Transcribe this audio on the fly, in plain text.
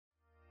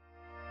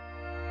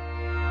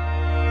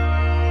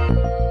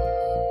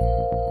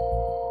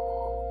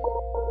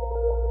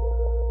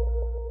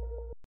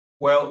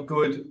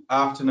Good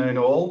afternoon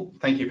all.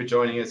 Thank you for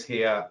joining us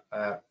here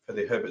for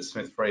the Herbert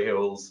Smith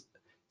Freehills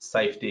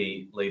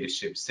Safety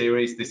Leadership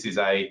Series. This is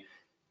a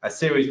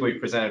series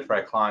we've presented for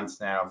our clients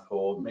now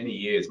for many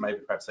years, maybe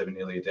perhaps even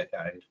nearly a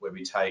decade, where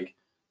we take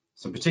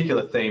some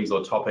particular themes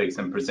or topics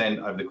and present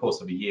over the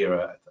course of a year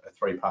a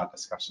three-part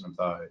discussion of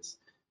those.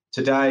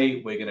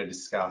 Today, we're going to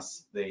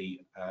discuss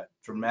the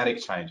dramatic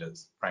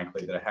changes,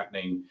 frankly, that are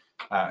happening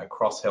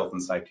across health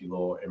and safety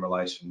law in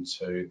relation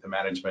to the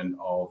management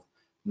of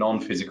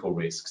non-physical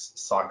risks,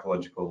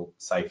 psychological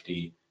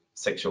safety,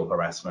 sexual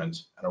harassment,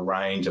 and a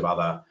range of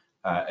other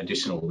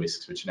additional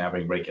risks which are now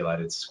being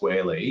regulated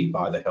squarely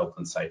by the health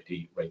and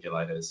safety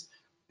regulators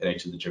in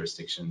each of the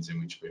jurisdictions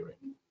in which we're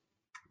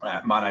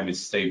in. My name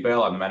is Steve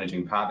Bell. I'm the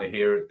managing partner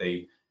here at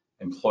the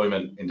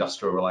Employment,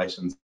 Industrial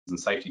Relations and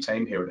Safety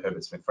team here at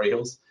Herbert Smith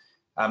Freehills.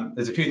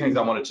 There's a few things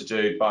I wanted to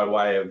do by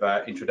way of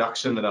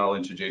introduction, and then I'll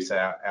introduce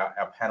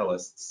our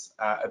panelists.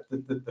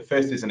 The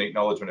first is an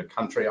acknowledgement of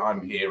country.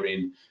 I'm here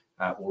in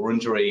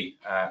Wurundjeri,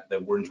 the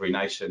Wurundjeri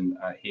Nation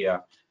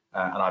here,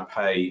 and I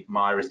pay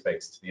my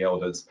respects to the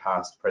elders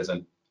past,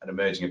 present and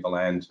emerging of the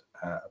land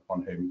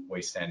upon whom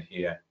we stand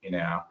here in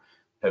our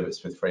Herbert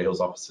Smith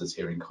Freehills offices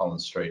here in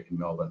Collins Street in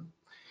Melbourne.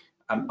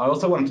 I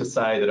also wanted to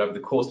say that over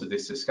the course of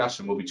this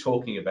discussion, we'll be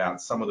talking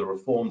about some of the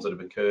reforms that have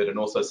occurred and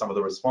also some of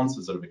the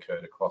responses that have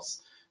occurred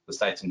across the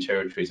states and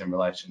territories in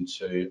relation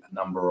to a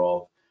number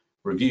of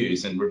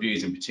reviews, and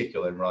reviews in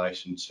particular in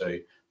relation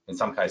to, in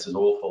some cases,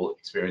 awful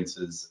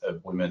experiences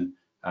of women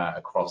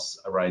across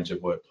a range of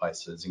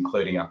workplaces,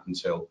 including up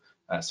until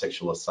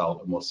sexual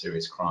assault and more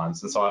serious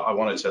crimes. And so I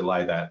wanted to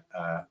lay that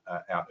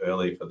out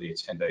early for the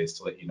attendees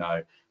to let you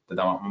know that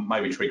that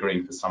may be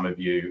triggering for some of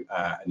you,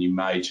 and you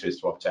may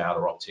choose to opt out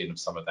or opt in of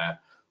some of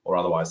that, or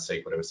otherwise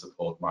seek whatever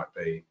support might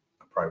be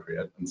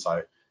appropriate. And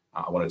so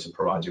I wanted to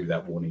provide you with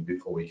that warning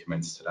before we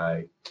commence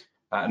today.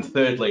 And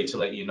thirdly, to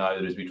let you know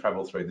that as we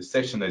travel through the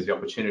session, there's the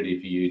opportunity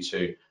for you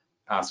to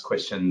ask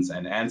questions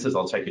and answers.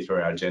 I'll take you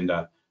through our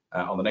agenda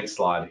on the next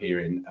slide here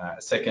in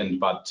a second,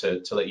 but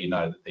to let you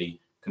know that the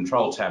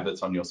control tab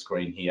that's on your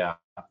screen here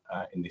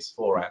in this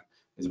format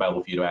is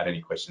available for you to add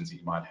any questions that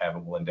you might have,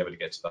 and we'll endeavour to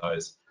get to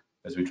those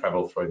as we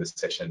travel through the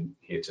session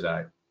here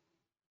today.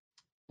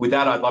 With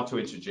that, I'd love to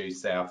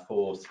introduce our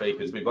four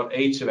speakers. We've got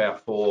each of our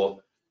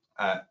four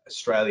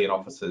Australian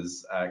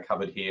officers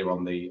covered here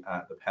on the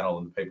panel,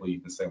 and the people you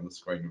can see on the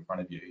screen in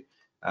front of you.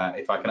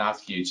 If I can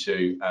ask you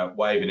to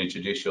wave and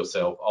introduce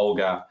yourself.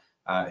 Olga,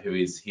 who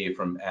is here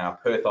from our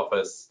Perth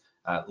office,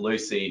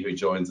 Lucy, who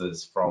joins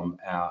us from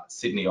our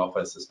Sydney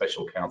office, a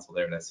special counsel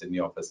there in our Sydney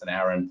office, and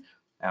Aaron,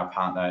 our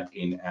partner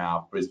in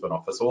our Brisbane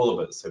office. All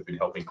of us have been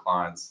helping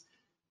clients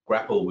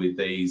grapple with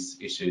these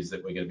issues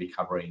that we're going to be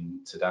covering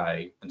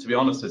today. And to be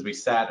honest, as we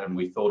sat and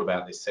we thought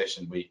about this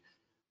session, we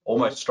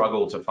almost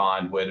struggled to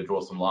find where to draw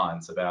some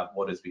lines about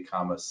what has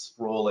become a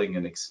sprawling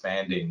and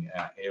expanding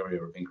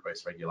area of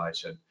increased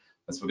regulation.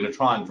 And so we're going to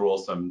try and draw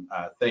some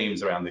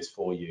themes around this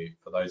for you,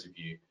 for those of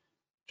you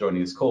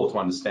joining this call, to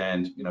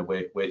understand,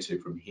 where to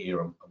from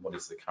here and what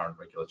is the current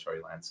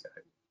regulatory landscape.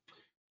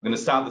 I'm going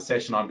to start the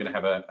session. I'm going to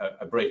have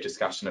a brief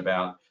discussion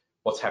about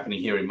what's happening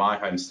here in my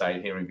home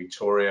state, here in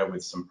Victoria,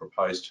 with some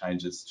proposed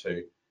changes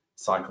to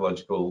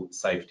psychological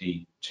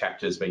safety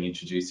chapters being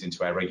introduced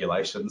into our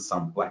regulations,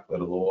 some black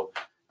letter law,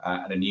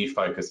 and a new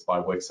focus by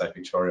WorkSafe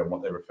Victoria on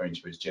what they're referring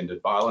to as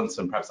gendered violence,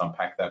 and perhaps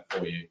unpack that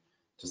for you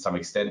to some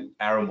extent.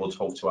 Aaron will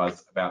talk to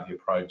us about the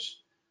approach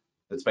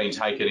that's been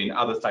taken in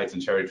other states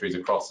and territories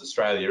across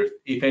Australia.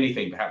 If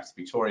anything, perhaps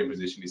the Victorian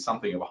position is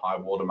something of a high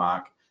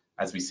watermark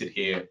as we sit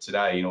here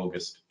today in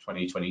August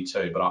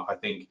 2022, but I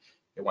think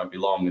it won't be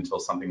long until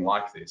something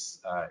like this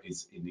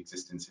is in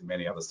existence in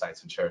many other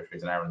states and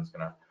territories, and Aaron's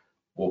going to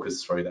walk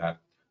us through that.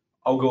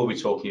 Olga will be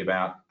talking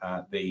about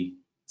the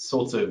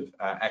sorts of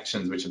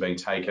actions which are being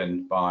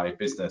taken by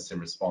business in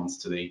response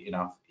to the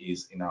Enough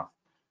is Enough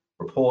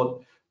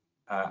report.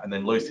 And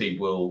then Lucy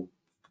will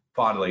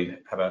finally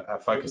have a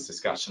focused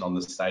discussion on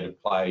the state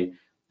of play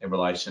in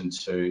relation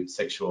to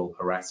sexual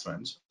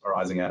harassment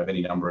arising out of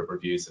any number of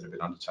reviews that have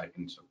been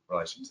undertaken in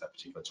relation to that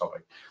particular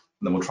topic.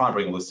 And then we'll try and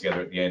bring all this together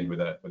at the end with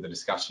a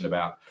discussion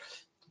about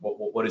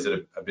what is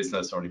it a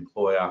business or an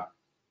employer,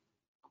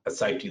 a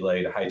safety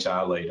lead, a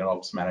HR lead, an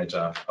ops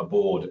manager, a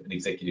board, an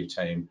executive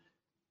team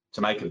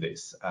to make of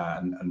this,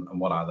 and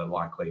what are the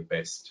likely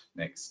best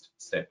next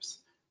steps.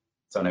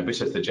 So an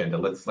ambitious agenda.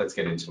 Let's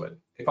get into it.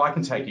 If I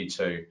can take you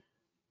to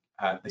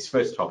this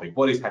first topic,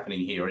 what is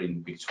happening here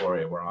in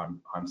Victoria, where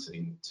I'm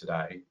sitting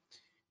today.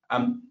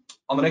 On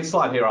the next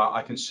slide here,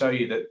 I can show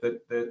you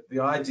that the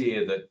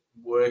idea that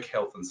work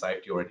health and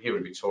safety, or here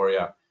in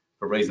Victoria,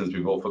 for reasons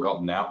we've all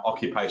forgotten now,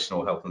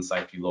 occupational health and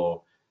safety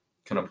law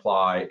can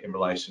apply in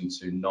relation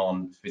to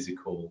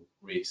non-physical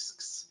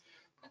risks.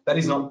 That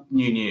is not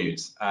new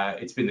news.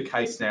 It's been the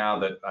case now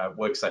that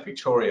WorkSafe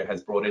Victoria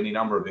has brought any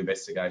number of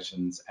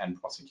investigations and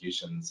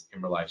prosecutions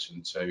in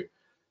relation to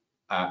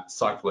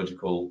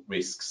psychological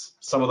risks,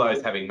 some of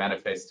those having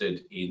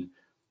manifested in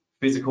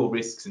physical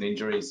risks and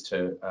injuries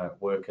to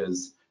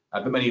workers,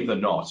 but many of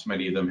them not,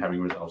 many of them having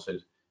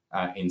resulted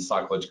in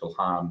psychological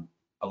harm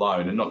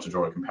alone, and not to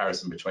draw a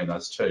comparison between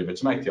those two, but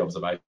to make the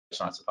observation,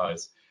 I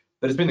suppose,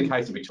 that it's been the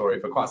case in Victoria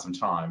for quite some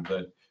time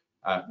that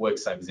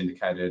WorkSafe has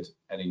indicated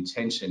an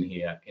intention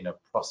here in a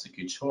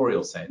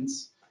prosecutorial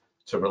sense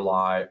to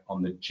rely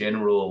on the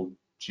general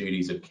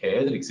duties of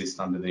care that exist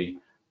under the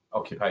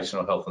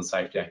Occupational Health and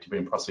Safety Act to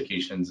bring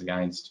prosecutions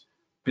against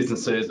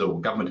businesses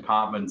or government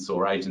departments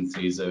or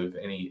agencies of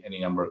any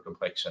number of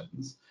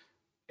complexions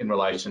in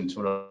relation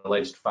to an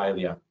alleged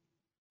failure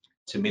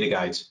to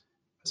mitigate,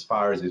 as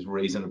far as is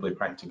reasonably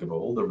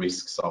practicable, the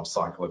risks of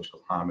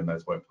psychological harm in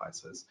those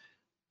workplaces.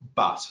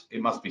 But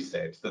it must be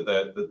said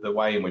that the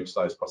way in which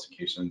those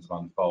prosecutions have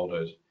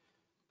unfolded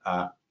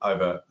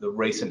over the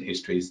recent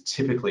history is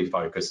typically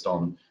focused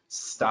on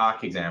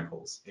stark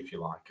examples, if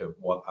you like, of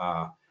what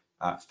are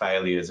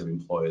failures of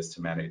employers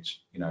to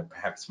manage,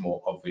 perhaps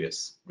more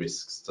obvious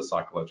risks to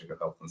psychological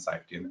health and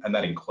safety, and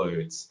that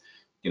includes,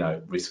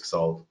 risks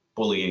of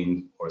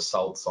bullying or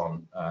assaults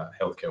on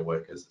healthcare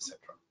workers, etc.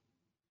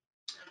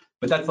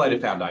 But that's laid a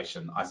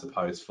foundation, I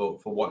suppose, for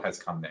what has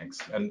come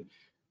next. And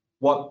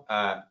what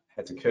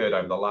has occurred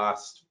over the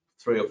last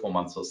 3 or 4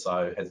 months or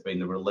so has been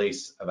the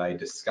release of a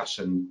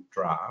discussion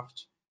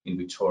draft in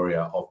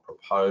Victoria of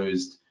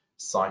proposed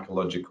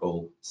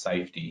psychological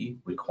safety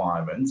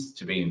requirements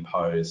to be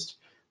imposed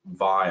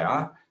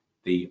via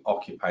the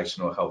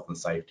occupational health and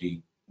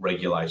safety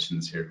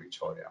regulations here in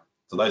Victoria.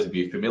 So those of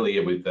you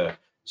familiar with the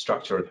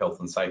structure of health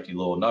and safety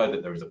law know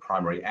that there is a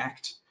primary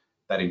act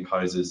that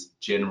imposes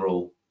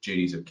general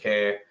duties of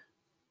care,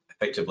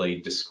 effectively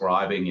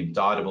describing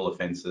indictable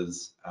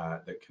offences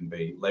that can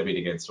be levied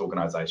against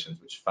organisations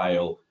which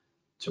fail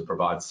to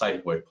provide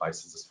safe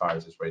workplaces as far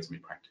as is reasonably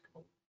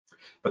practicable.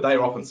 But they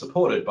are often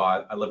supported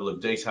by a level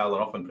of detail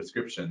and often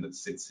prescription that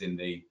sits in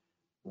the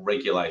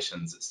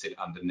regulations that sit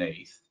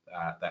underneath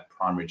that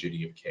primary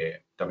duty of care,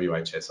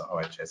 WHS or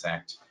OHS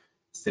Act,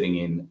 sitting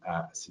in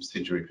a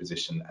subsidiary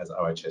position as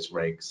OHS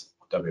Regs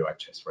or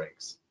WHS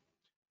Regs.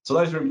 So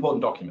those are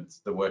important documents,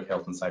 the work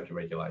health and safety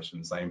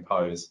regulations. They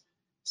impose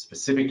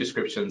specific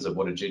descriptions of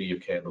what a duty of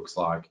care looks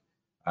like.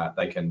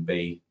 They can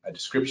be a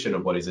description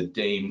of what is a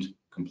deemed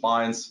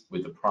compliance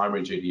with the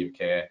primary duty of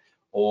care,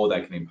 or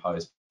they can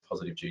impose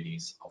positive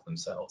duties of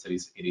themselves.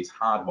 It is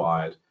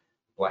hardwired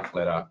black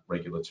letter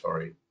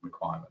regulatory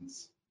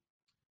requirements.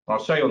 And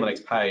I'll show you on the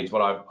next page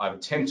what I've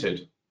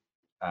attempted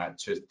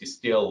to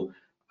distill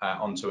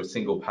onto a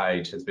single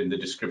page has been the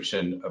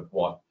description of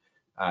what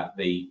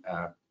the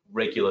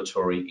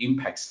regulatory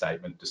impact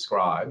statement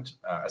described,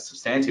 a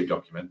substantive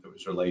document that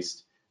was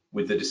released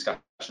with the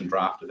discussion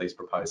draft of these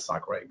proposed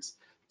psych regs,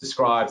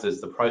 describes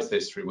as the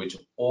process through which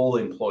all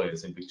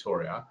employers in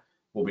Victoria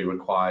will be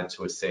required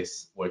to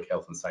assess work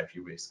health and safety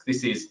risk.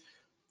 This is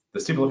the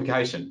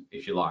simplification,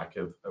 if you like,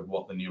 of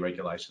what the new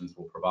regulations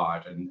will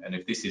provide. And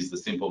if this is the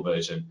simple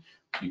version,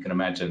 you can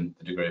imagine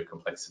the degree of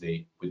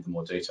complexity with the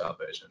more detailed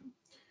version.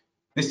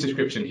 This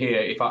description here,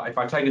 if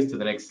I take us to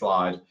the next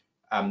slide,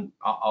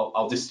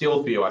 I'll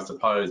distill for you, I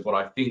suppose, what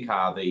I think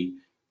are the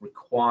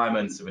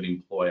requirements of an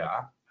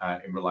employer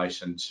in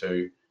relation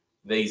to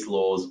these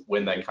laws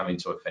when they come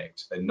into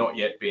effect. They've not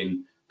yet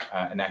been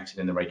enacted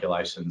in the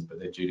regulations, but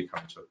they're due to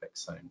come into effect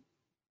soon.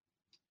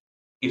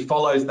 It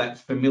follows that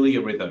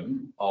familiar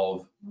rhythm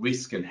of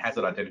risk and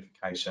hazard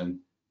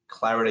identification,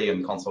 clarity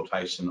and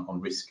consultation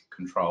on risk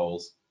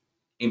controls,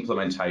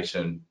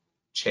 implementation,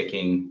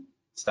 checking,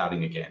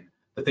 starting again.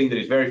 The thing that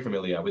is very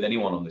familiar with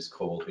anyone on this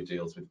call who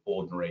deals with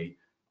ordinary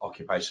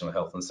occupational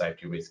health and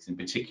safety risks, and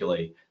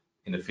particularly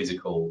in the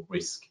physical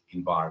risk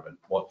environment.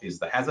 What is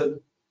the hazard?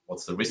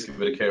 What's the risk of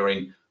it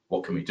occurring?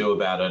 What can we do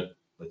about it?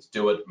 Let's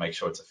do it, make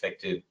sure it's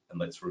effective, and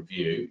let's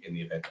review in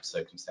the event of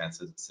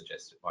circumstances that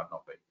suggest it might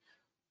not be.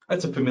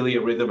 That's a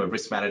familiar rhythm of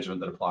risk management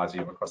that applies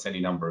across any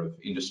number of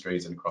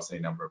industries and across any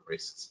number of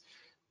risks.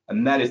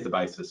 And that is the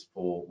basis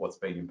for what's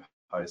being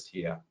imposed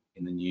here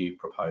in the new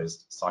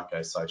proposed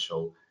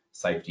psychosocial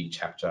safety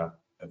chapter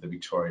of the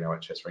Victorian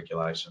OHS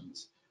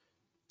regulations.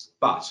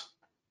 But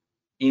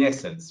in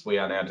essence, we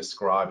are now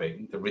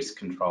describing the risk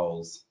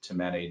controls to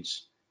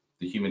manage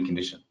the human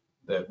condition,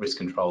 the risk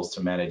controls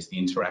to manage the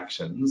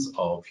interactions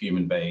of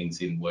human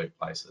beings in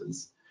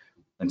workplaces,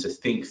 and to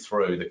think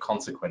through the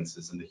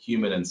consequences and the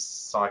human and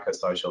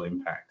psychosocial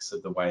impacts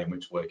of the way in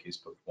which work is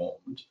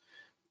performed.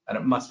 And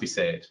it must be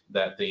said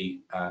that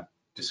the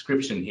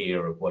description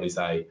here of what is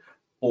a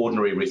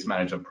ordinary risk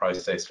management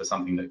process for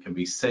something that can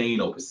be seen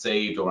or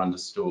perceived or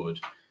understood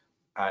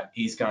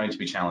is going to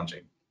be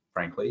challenging,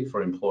 frankly,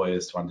 for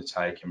employers to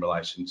undertake in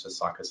relation to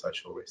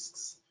psychosocial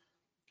risks.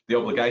 The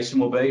obligation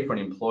will be for an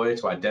employer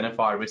to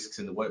identify risks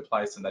in the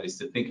workplace, and that is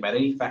to think about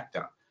any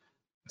factor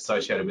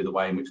associated with the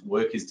way in which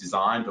work is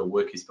designed or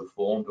work is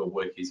performed or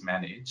work is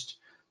managed,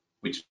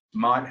 which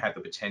might have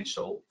the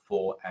potential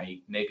for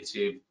a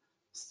negative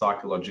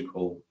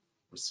psychological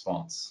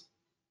response.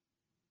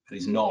 It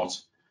is not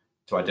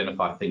to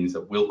identify things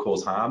that will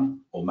cause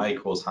harm or may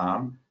cause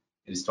harm.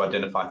 It is to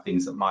identify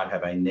things that might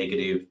have a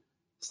negative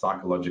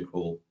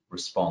psychological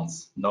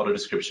response, not a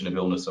description of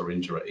illness or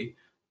injury,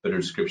 but a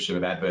description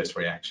of adverse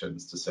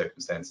reactions to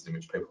circumstances in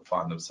which people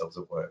find themselves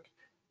at work.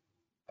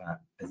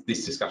 as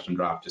this discussion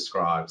draft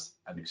describes,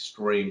 an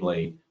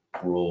extremely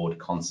broad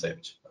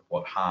concept of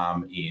what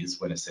harm is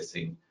when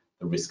assessing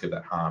the risk of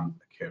that harm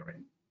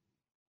occurring.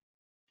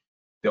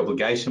 The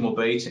obligation will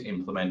be to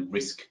implement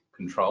risk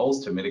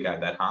controls to mitigate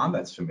that harm.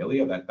 That's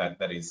familiar.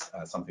 That is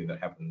something that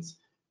happens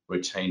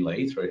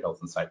routinely through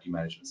health and safety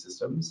management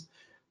systems.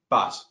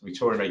 But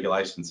Victorian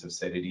regulations have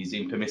said it is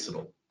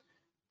impermissible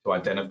to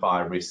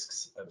identify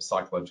risks of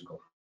psychological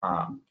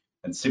harm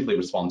and simply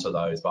respond to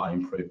those by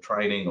improved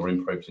training or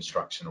improved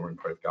instruction or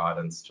improved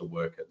guidance to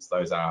workers.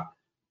 Those are,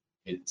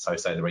 so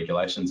say the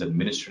regulations,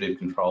 administrative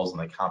controls, and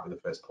they can't be the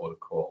first port of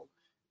call.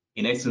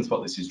 In essence,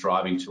 what this is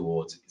driving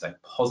towards is a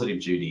positive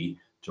duty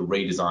to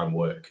redesign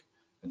work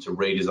and to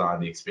redesign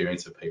the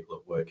experience of people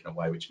at work in a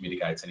way which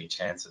mitigates any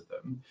chance of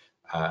them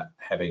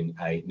having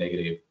a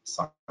negative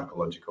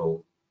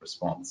psychological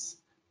response.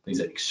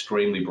 These are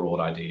extremely broad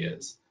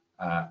ideas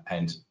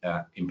and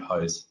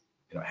impose,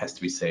 it has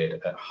to be said,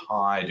 a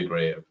high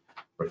degree of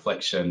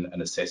reflection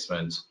and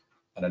assessment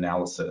and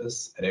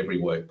analysis at every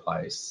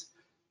workplace.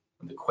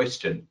 And the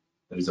question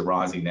that is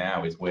arising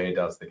now is, where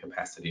does the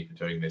capacity for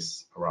doing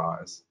this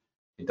arise?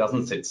 It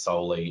doesn't sit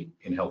solely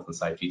in health and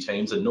safety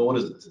teams, and nor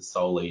does it sit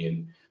solely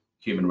in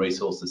human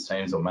resources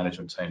teams or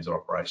management teams or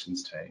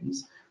operations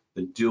teams.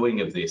 The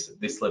doing of this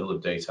at this level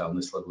of detail and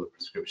this level of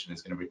prescription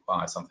is going to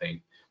require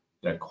something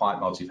quite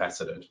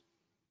multifaceted.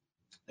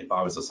 If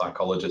I was a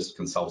psychologist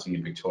consulting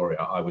in Victoria,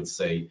 I would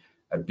see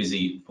a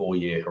busy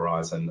 4-year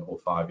horizon or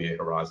 5-year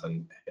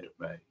horizon ahead of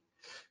me.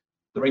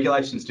 The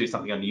regulations do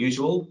something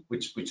unusual,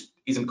 which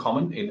isn't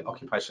common in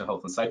occupational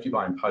health and safety,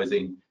 by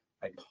imposing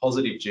a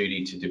positive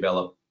duty to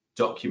develop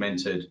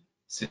documented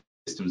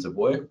systems of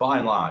work. By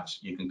and large,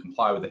 you can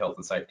comply with the Health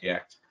and Safety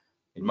Act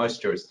in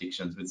most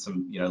jurisdictions, with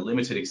some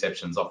limited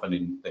exceptions, often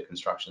in the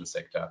construction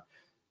sector,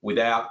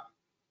 without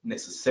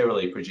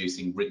necessarily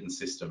producing written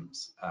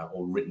systems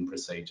or written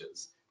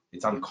procedures.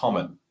 It's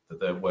uncommon that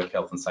the work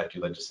health and safety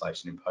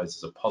legislation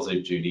imposes a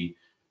positive duty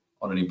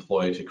on an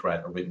employer to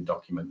create a written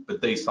document,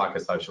 but these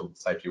psychosocial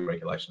safety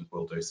regulations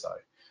will do so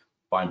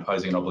by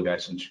imposing an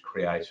obligation to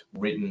create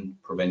written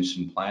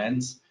prevention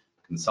plans,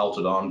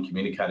 consulted on,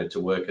 communicated to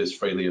workers,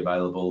 freely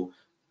available,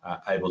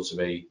 able to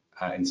be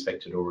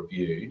inspected or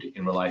reviewed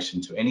in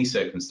relation to any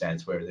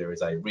circumstance where there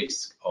is a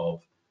risk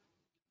of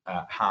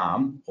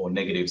harm or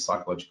negative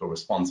psychological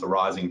response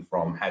arising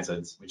from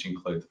hazards, which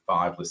include the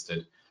 5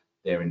 listed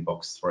there in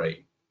box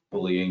 3: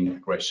 bullying,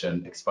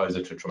 aggression,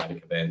 exposure to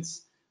traumatic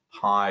events,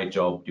 high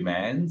job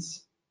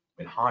demands.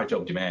 I mean, high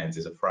job demands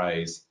is a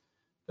phrase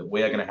that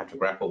we are going to have to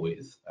grapple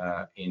with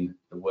in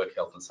the work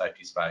health and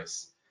safety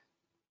space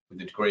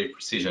with a degree of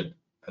precision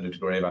and a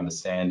degree of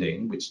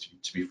understanding, which,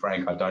 to be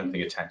frank, I don't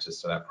think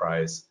attaches to that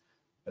phrase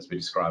as we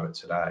describe it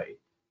today,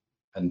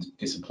 and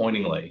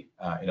disappointingly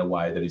in a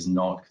way that is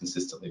not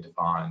consistently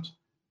defined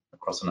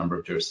across a number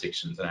of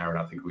jurisdictions. And Aaron,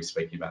 I think we'll be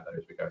speaking about that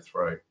as we go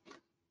through.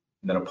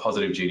 And then a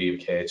positive duty of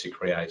care to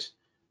create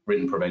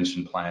written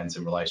prevention plans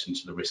in relation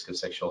to the risk of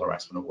sexual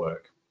harassment at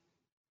work.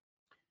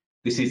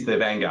 This is the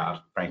vanguard,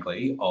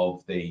 frankly,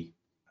 of the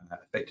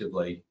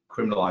effectively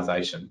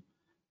criminalisation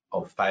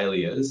of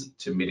failures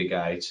to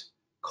mitigate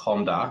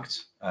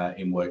conduct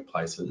in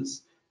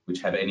workplaces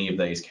which have any of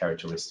these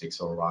characteristics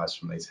or arise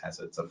from these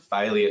hazards. A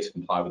failure to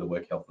comply with the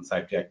Work Health and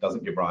Safety Act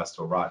doesn't give rise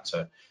to a right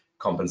to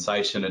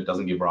compensation. It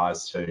doesn't give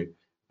rise to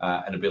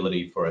an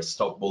ability for a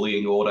stop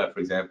bullying order, for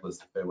example, as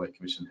the Fair Work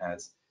Commission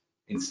has.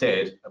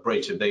 Instead, a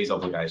breach of these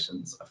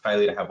obligations, a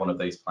failure to have one of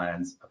these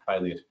plans, a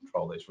failure to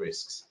control these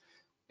risks,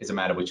 is a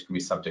matter which can be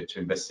subject to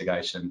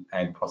investigation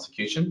and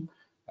prosecution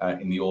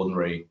in the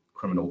ordinary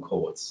criminal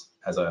courts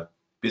as a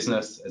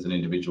business, as an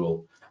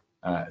individual,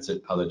 as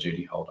another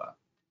duty holder.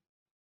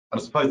 And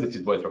I suppose this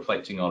is worth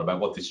reflecting on about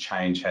what this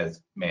change has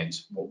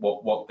meant,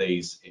 what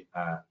these,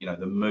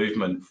 the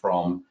movement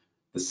from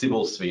the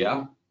civil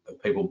sphere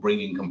of people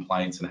bringing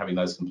complaints and having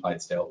those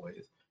complaints dealt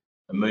with,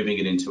 and moving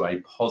it into a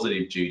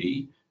positive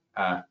duty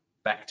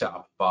backed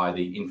up by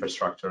the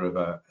infrastructure of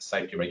a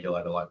safety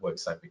regulator like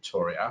WorkSafe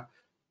Victoria,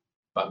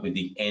 but with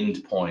the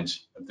end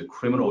point of the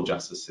criminal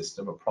justice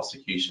system of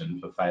prosecution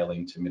for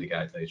failing to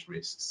mitigate these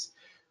risks.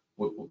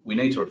 We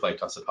need to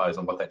reflect, I suppose,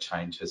 on what that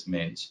change has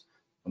meant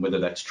and whether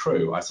that's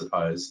true, I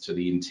suppose, to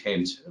the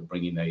intent of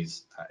bringing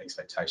these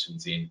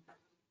expectations in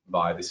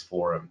via this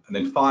forum. And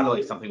then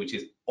finally, something which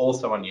is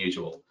also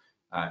unusual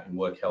in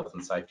work health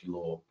and safety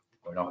law,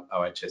 or in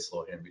OHS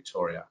law here in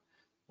Victoria,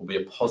 will be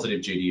a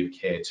positive duty of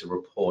care to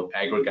report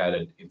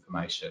aggregated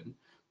information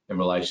in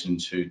relation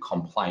to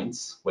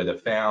complaints, whether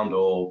found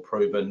or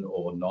proven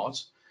or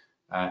not,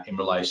 in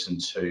relation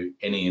to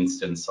any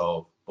instance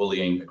of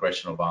bullying,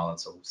 aggression or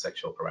violence or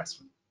sexual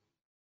harassment.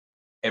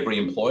 Every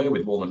employer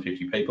with more than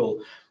 50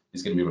 people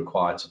is going to be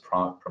required to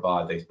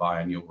provide these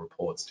biannual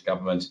reports to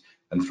government,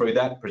 and through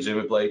that,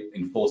 presumably,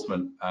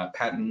 enforcement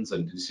patterns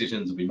and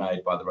decisions will be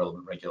made by the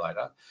relevant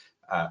regulator,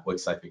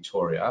 WorkSafe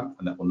Victoria,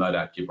 and that will no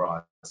doubt give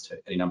rise to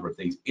any number of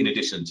things in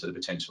addition to the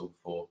potential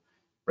for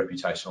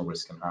reputational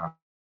risk and harm.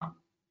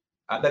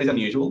 That is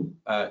unusual.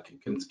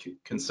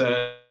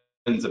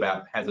 Concerns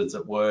about hazards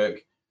at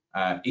work,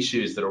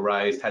 issues that are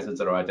raised, hazards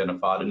that are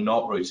identified, are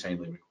not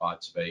routinely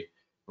required to be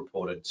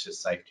reported to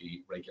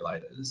safety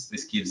regulators.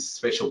 This gives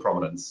special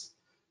prominence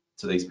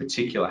to these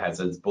particular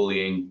hazards: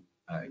 bullying,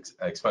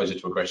 exposure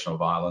to aggression or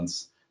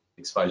violence,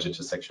 exposure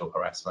to sexual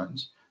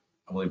harassment,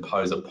 and will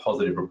impose a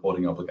positive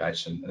reporting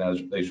obligation.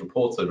 And these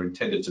reports are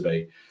intended to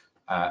be,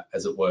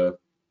 as it were,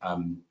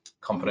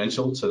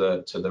 confidential to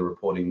the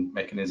reporting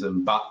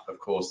mechanism. But of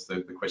course,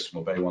 the question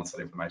will be, once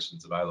that information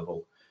is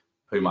available,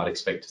 who might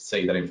expect to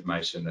see that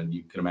information? And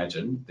you can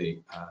imagine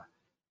the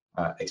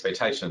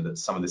expectation that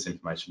some of this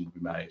information will be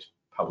made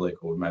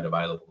public or made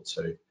available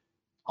to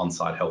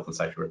on-site health and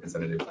safety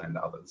representatives and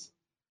others.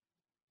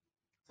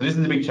 So this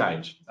is a big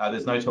change.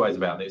 There's no two ways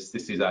about this.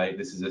 This is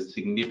a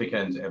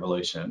significant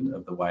evolution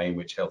of the way in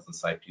which health and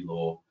safety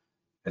law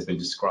has been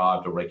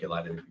described or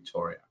regulated in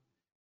Victoria.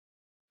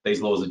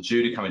 These laws are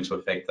due to come into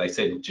effect. They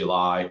said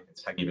July.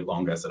 It's taking a bit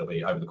longer, so it'll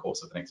be over the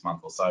course of the next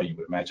month or so. You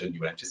would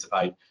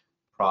anticipate,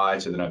 prior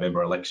to the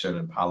November election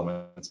and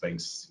Parliament's being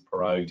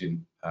prorogued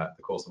in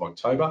the course of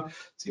October.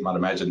 So you might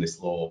imagine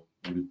this law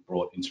will be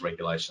brought into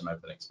regulation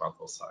over the next month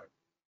or so.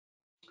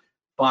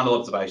 Final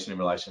observation in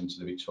relation to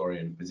the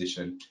Victorian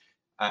position.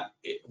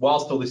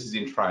 Whilst all this is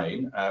in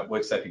train,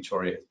 WorkSafe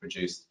Victoria has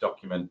produced a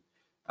document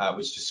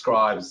which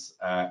describes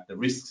the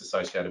risks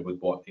associated with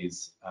what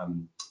is,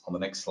 on the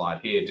next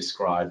slide here,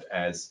 described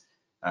as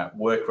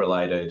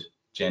work-related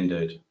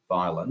gendered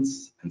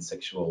violence and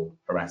sexual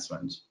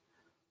harassment.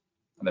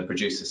 And they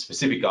produce a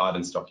specific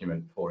guidance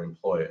document for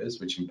employers,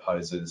 which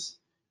imposes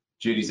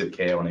duties of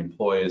care on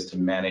employers to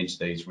manage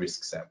these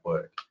risks at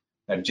work.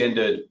 Now,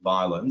 gendered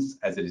violence,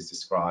 as it is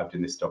described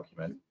in this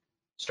document,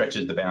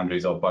 stretches the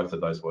boundaries of both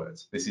of those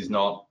words. This is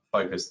not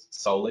focused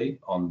solely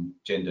on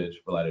gendered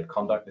related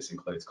conduct. This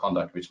includes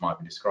conduct which might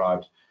be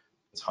described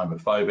as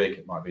homophobic,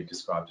 it might be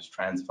described as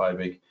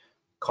transphobic,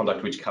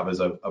 conduct which covers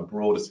a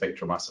broader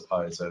spectrum, I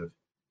suppose, of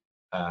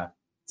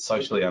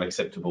socially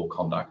unacceptable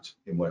conduct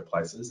in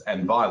workplaces.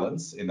 And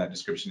violence in that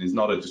description is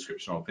not a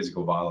description of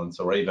physical violence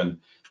or even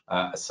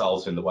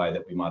assault in the way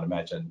that we might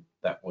imagine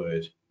that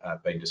word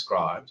being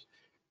described,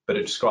 but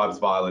it describes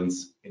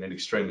violence in an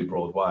extremely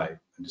broad way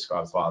and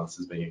describes violence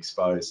as being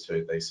exposed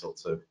to these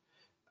sorts of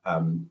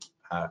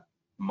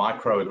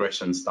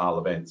microaggression style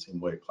events in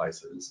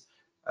workplaces,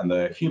 and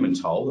the human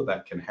toll that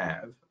that can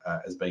have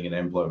as being an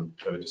emblem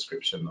of a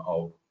description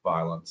of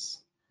violence.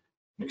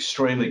 An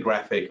extremely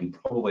graphic and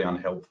probably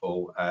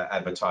unhelpful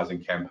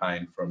advertising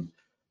campaign from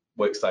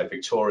WorkSafe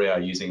Victoria,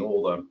 using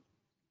all the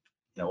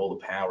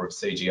power of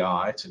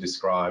CGI to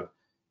describe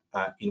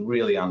in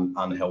really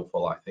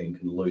unhelpful, I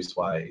think, and loose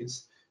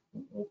ways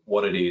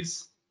what it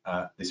is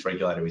this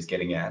regulator is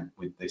getting at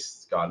with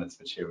this guidance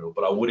material.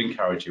 But I would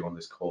encourage you on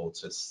this call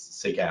to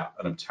seek out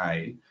and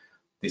obtain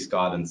this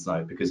guidance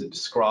note, because it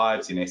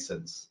describes, in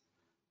essence,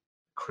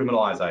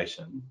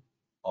 criminalisation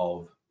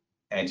of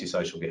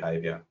antisocial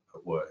behaviour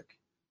at work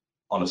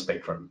on a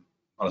spectrum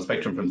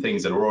from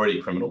things that are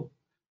already criminal,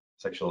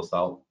 sexual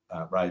assault,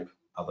 rape,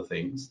 other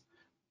things,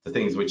 to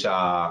things which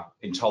are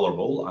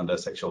intolerable under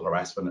sexual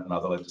harassment and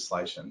other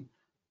legislation,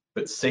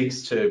 but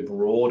seeks to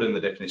broaden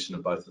the definition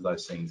of both of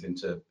those things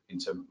into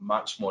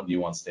much more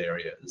nuanced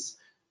areas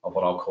of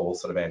what I'll call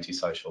sort of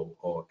antisocial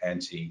or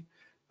anti-social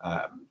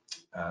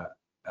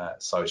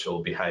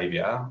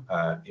behaviour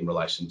in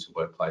relation to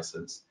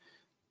workplaces.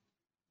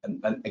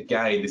 And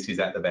again, this is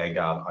at the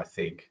vanguard, I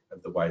think,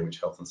 of the way in which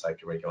health and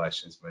safety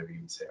regulation is moving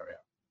in this area.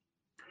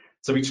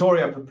 So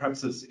Victoria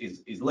perhaps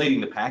is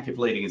leading the pack, if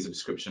leading is a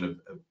description of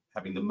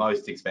having the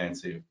most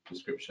expansive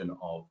description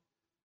of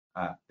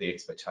the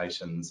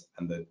expectations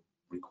and the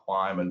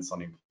requirements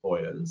on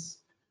employers.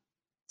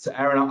 So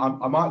Aaron,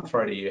 I might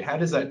throw to you, how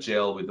does that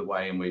gel with the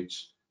way in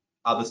which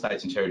other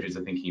states and territories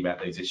are thinking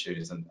about these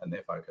issues and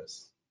their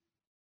focus?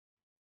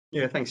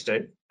 Yeah, thanks,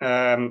 Steve.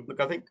 Look,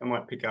 I think I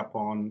might pick up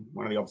on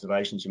one of the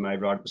observations you made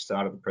right at the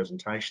start of the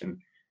presentation,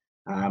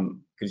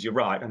 because you're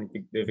right. I think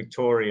the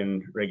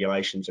Victorian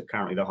regulations are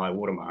currently the high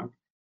watermark.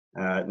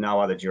 No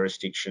other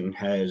jurisdiction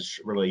has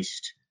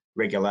released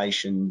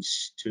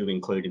regulations to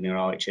include in their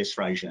OHS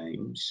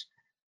regimes,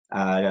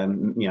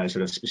 sort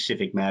of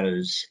specific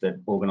matters that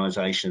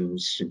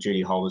organisations and duty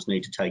holders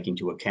need to take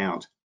into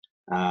account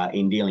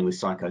in dealing with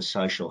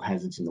psychosocial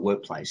hazards in the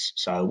workplace.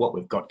 So what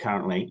we've got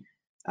currently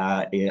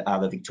are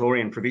the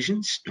Victorian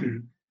provisions,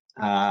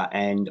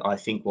 and I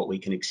think what we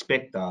can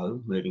expect,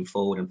 though, moving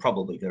forward, and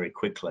probably very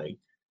quickly,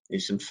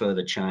 is some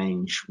further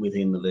change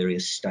within the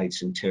various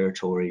states and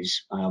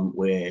territories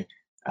where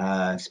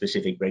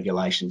specific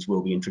regulations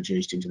will be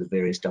introduced into the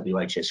various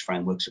WHS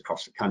frameworks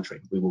across the country.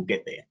 We will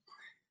get there.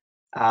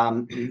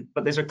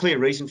 But there's a clear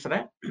reason for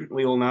that.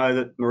 We all know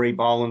that Marie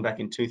Boland back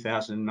in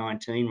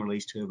 2019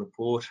 released her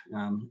report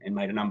and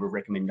made a number of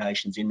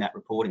recommendations in that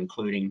report,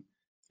 including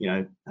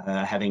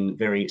having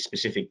very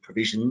specific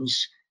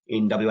provisions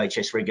in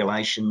WHS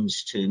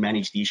regulations to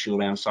manage the issue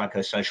around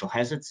psychosocial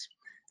hazards.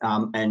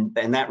 And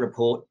that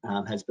report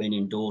has been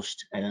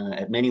endorsed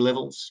at many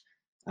levels,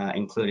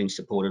 including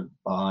supported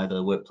by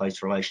the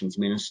workplace relations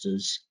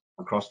ministers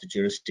across the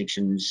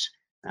jurisdictions.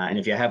 And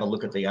if you have a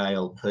look at the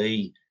ALP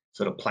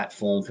sort of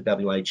platform for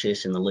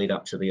WHS in the lead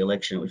up to the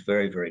election, it was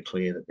very, very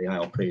clear that the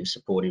ALP is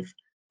supportive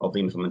of the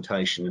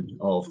implementation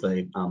of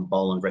the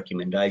Boland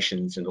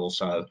recommendations and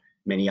also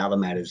many other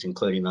matters,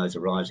 including those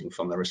arising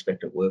from the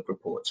Respect at Work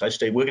report. So,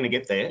 Steve, we're going to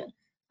get there.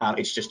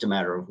 It's just a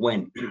matter of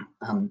when.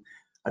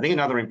 I think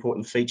another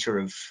important feature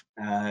of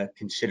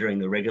considering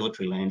the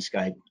regulatory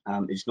landscape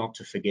is not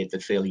to forget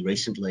that fairly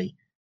recently,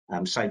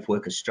 Safe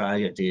Work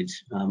Australia did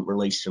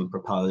release some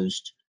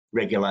proposed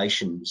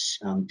regulations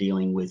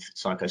dealing with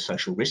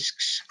psychosocial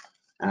risks.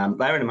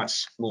 They're in a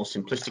much more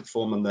simplistic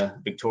form than the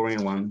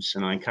Victorian ones,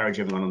 and I encourage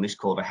everyone on this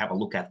call to have a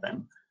look at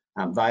them.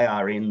 They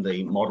are in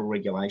the model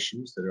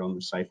regulations that are on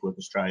the Safe Work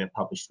Australia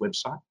published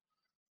website.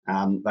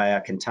 They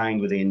are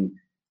contained within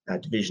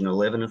Division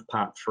 11 of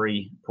Part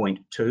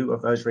 3.2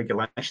 of those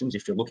regulations,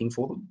 if you're looking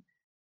for them.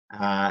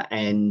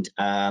 And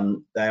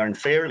they are in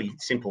fairly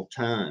simple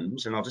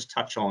terms, and I'll just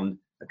touch on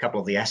a couple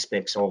of the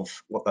aspects of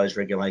what those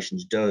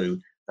regulations do.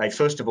 They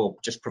first of all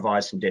just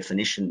provide some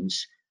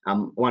definitions.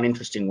 One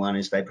interesting one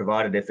is they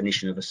provide a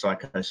definition of a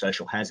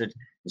psychosocial hazard.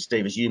 And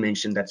Steve, as you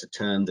mentioned, that's a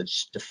term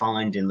that's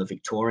defined in the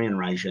Victorian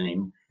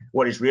regime.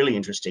 What is really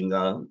interesting,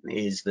 though,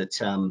 is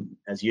that,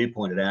 as you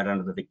pointed out,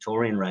 under the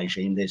Victorian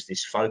regime, there's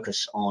this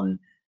focus on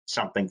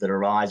something that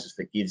arises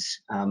that gives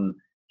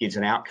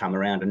an outcome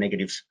around a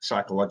negative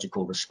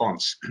psychological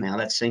response. Now,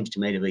 that seems to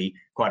me to be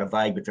quite a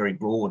vague but very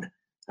broad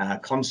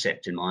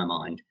concept in my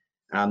mind.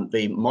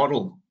 The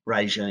model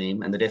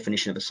regime and the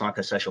definition of a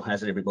psychosocial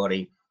hazard,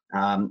 everybody,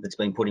 that's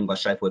been put in by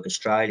Safe Work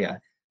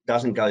Australia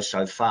doesn't go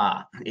so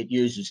far. It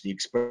uses the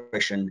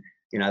expression,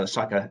 a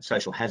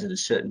psychosocial hazard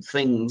is certain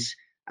things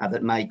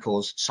that may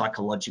cause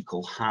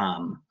psychological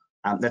harm.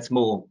 That's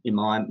more, in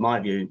my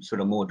view,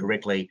 sort of more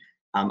directly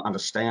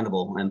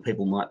understandable, and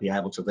people might be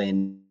able to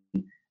then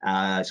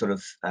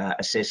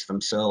assess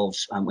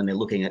themselves when they're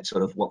looking at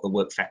sort of what the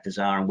work factors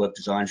are and work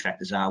design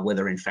factors are,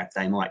 whether in fact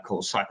they might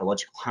cause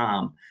psychological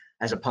harm,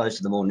 as opposed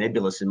to the more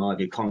nebulous, in my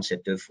view,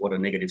 concept of what a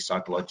negative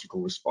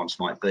psychological response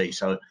might be.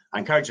 So I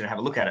encourage you to have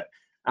a look at it.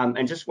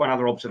 And just one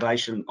other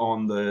observation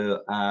on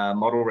the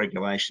model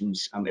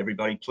regulations,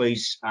 everybody,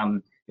 please,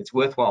 it's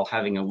worthwhile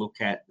having a look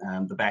at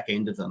the back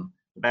end of them.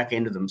 The back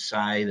end of them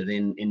say that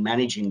in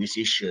managing this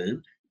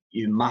issue,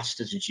 you must,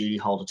 as a duty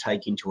holder,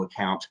 take into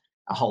account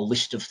a whole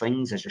list of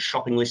things. There's a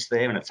shopping list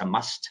there, and it's a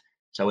must.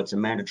 So it's a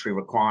mandatory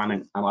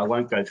requirement. I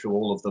won't go through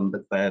all of them,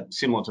 but they're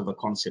similar to the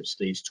concepts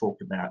Steve's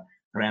talked about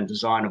around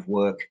design of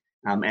work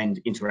and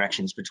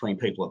interactions between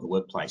people at the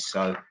workplace.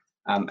 So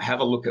have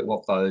a look at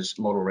what those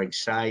model regs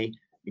say,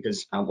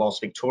 because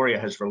whilst Victoria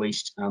has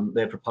released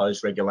their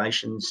proposed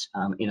regulations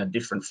in a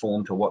different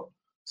form to what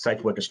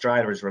Safe Work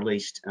Australia has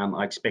released,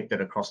 I expect that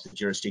across the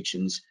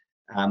jurisdictions,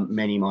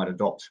 many might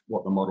adopt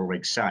what the model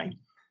regs say.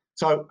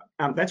 So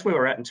that's where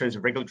we're at in terms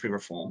of regulatory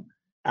reform.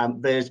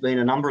 There's been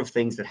a number of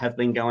things that have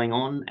been going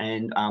on,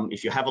 and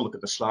if you have a look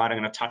at the slide, I'm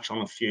going to touch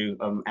on a few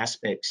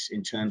aspects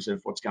in terms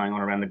of what's going on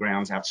around the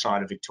grounds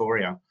outside of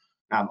Victoria.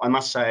 I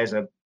must say, as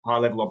a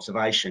high-level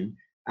observation,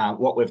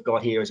 what we've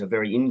got here is a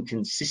very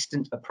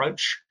inconsistent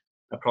approach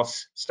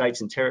across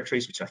states and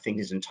territories, which I think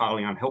is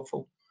entirely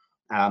unhelpful.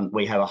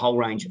 We have a whole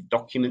range of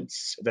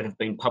documents that have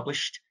been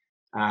published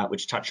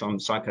which touch on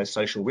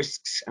psychosocial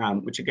risks,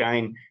 which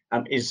again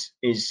is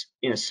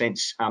in a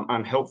sense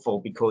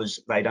unhelpful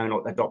because they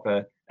don't adopt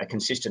a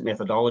consistent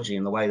methodology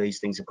in the way these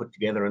things are put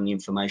together and the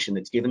information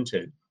that's given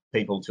to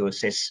people to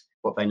assess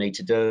what they need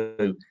to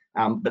do.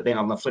 But then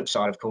on the flip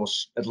side, of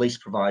course, at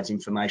least provides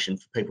information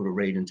for people to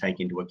read and take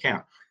into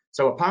account.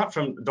 So apart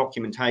from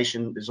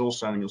documentation, there's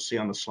also, and you'll see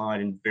on the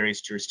slide in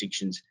various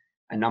jurisdictions,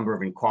 a number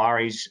of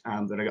inquiries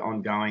that are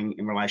ongoing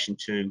in relation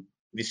to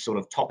this sort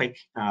of topic,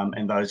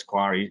 and those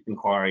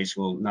inquiries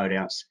will no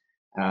doubt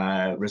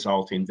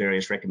result in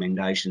various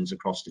recommendations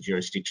across the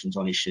jurisdictions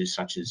on issues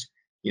such as,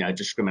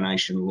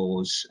 discrimination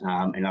laws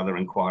and other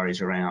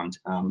inquiries around,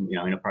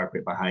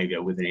 inappropriate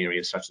behaviour within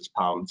areas such as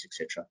parliaments,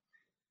 etc.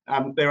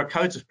 There are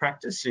codes of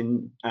practice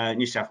in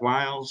New South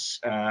Wales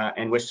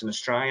and Western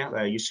Australia.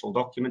 They are useful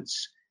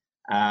documents.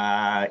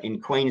 In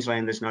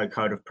Queensland, there's no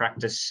code of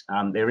practice.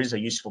 There is a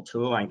useful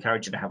tool. I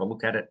encourage you to have a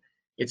look at it.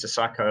 It's a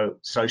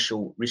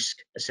psychosocial risk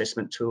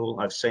assessment tool.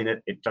 I've seen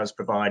it. It does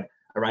provide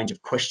a range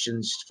of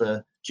questions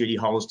for duty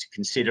holders to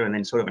consider and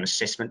then sort of an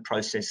assessment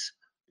process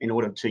in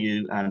order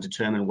to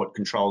determine what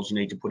controls you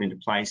need to put into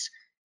place.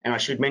 And I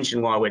should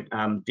mention, while we're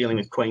dealing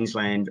with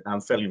Queensland,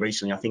 fairly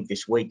recently, I think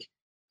this week,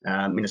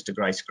 Minister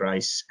Grace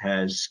Grace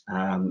has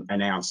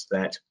announced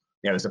that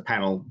there is a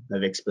panel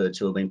of experts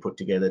who have been put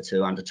together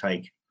to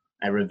undertake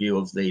a review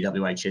of the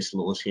WHS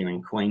laws here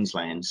in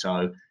Queensland.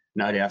 So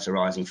no doubts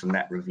arising from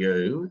that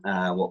review,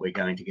 what we're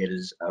going to get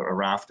is a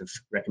raft of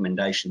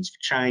recommendations for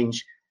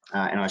change,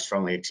 and I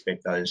strongly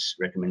expect those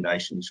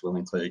recommendations will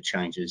include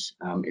changes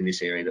in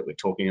this area that we're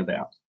talking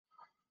about.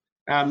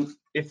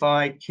 If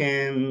I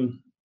can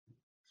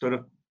sort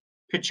of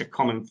pitch a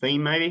common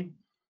theme maybe,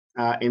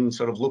 in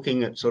sort of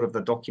looking at sort of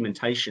the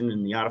documentation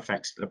and the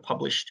artefacts that are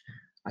published,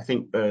 I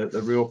think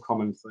the real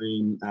common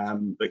theme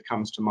that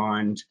comes to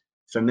mind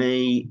for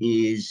me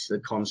is the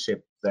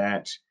concept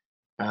that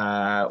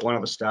one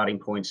of the starting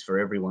points for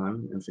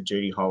everyone and for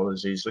duty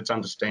holders is let's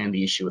understand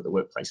the issue at the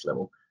workplace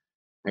level.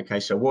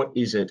 Okay, so what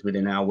is it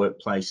within our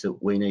workplace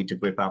that we need to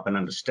grip up and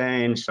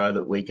understand so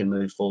that we can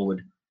move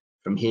forward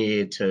from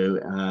here to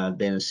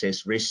then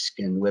assess risk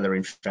and whether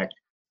in fact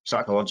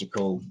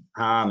psychological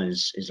harm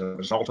is a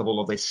result of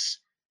all of this,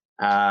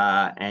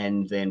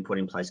 and then put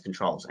in place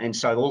controls. And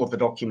so all of the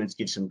documents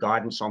give some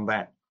guidance on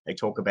that. They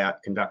talk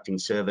about conducting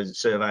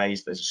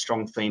surveys. There's a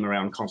strong theme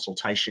around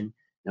consultation.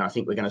 And I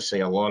think we're going to see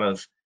a lot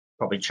of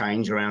probably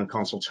change around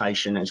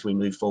consultation as we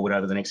move forward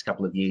over the next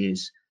couple of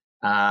years.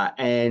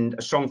 And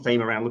a strong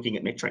theme around looking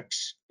at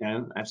metrics,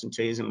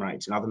 absenteeism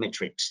rates and other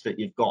metrics that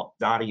you've got,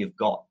 data you've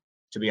got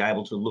to be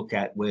able to look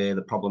at where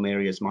the problem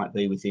areas might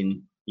be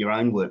within your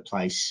own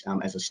workplace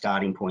as a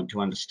starting point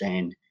to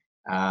understand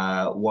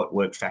what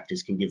work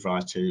factors can give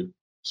rise to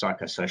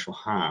psychosocial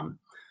harm.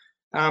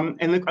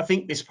 And look, I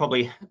think this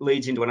probably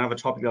leads into another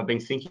topic I've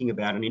been thinking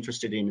about and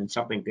interested in, and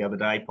something the other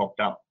day popped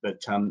up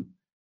that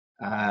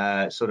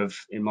sort of,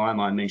 in my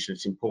mind, mentioned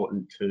it's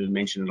important to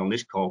mention it on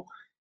this call,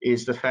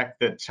 is the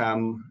fact that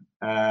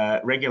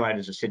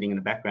regulators are sitting in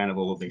the background of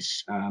all of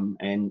this.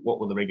 And what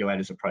will the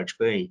regulators' approach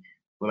be?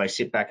 Will they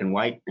sit back and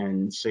wait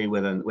and see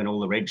whether, when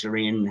all the regs are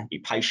in, be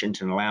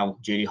patient and allow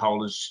duty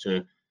holders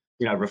to,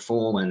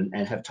 reform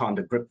and have time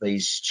to grip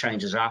these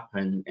changes up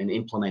and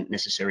implement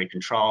necessary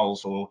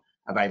controls? Or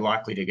are they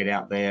likely to get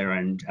out there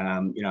and,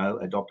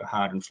 adopt a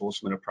hard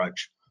enforcement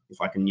approach, if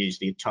I can use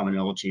the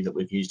terminology that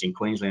we've used in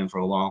Queensland for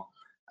a while,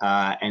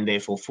 and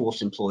therefore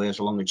force employers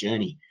along the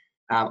journey?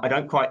 I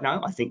don't quite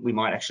know. I think we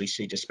might actually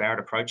see disparate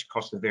approach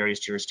across the various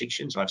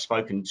jurisdictions. I've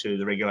spoken to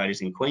the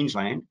regulators in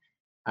Queensland,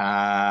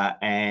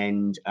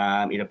 and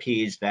it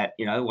appears that,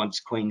 once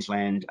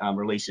Queensland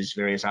releases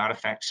various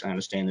artefacts, I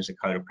understand there's a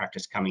code of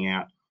practice coming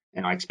out,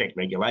 and I expect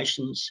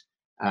regulations.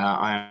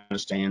 I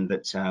understand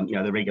that,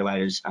 the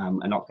regulators are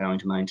not going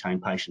to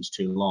maintain patience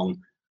too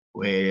long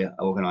where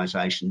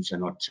organisations are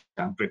not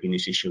gripping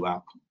this issue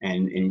up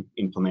and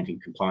implementing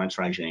compliance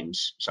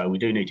regimes. So we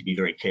do need to be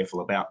very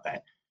careful about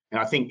that. And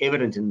I think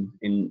evident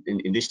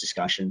in this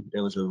discussion,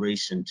 there was a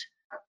recent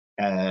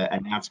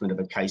announcement of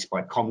a case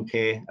by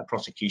Comcare, a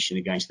prosecution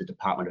against the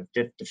Department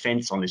of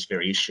Defence on this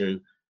very issue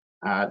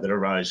that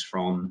arose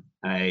from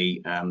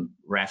a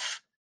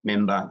RAF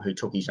member who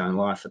took his own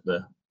life at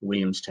the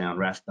Williamstown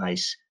RAF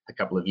base a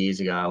couple of years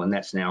ago, and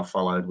that's now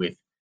followed with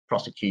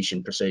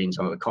prosecution proceedings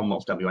under the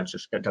Commonwealth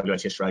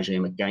WHS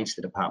regime against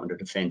the Department of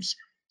Defence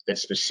that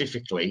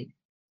specifically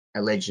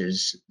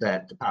alleges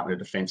that the Department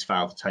of Defence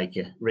failed to take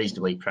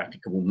reasonably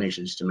practicable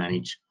measures to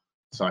manage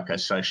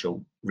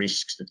psychosocial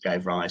risks that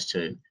gave rise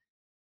to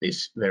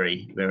this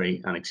very,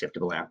 very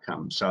unacceptable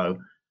outcome. So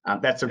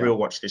that's a real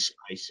watch this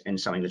space and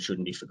something that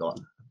shouldn't be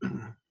forgotten.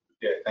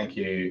 Yeah, thank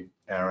you,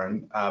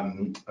 Aaron.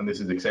 And this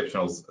is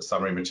exceptional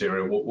summary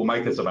material. We'll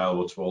make this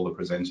available to all the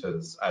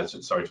presenters,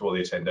 to all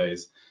the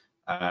attendees,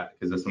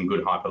 because there's some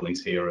good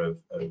hyperlinks here of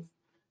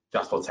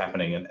just what's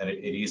happening, and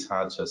it is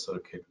hard to sort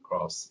of keep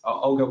across.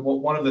 Olga,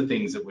 one of the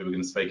things that we were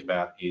going to speak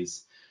about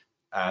is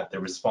the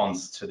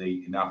response to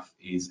the Enough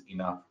is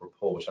Enough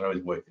report. I know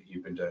it's work that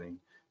you've been doing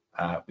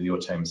with your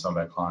team and some of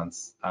our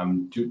clients.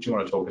 Do you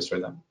want to talk us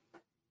through that?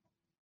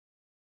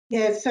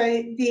 Yeah, so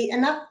the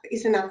Enough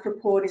is Enough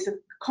report is a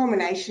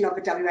culmination of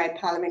a WA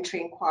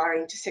parliamentary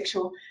inquiry into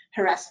sexual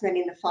harassment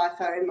in the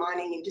FIFO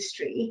mining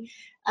industry.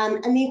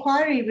 And the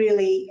inquiry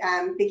really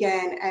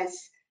began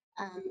as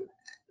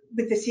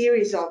with a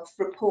series of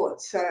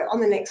reports. So on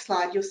the next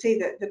slide, you'll see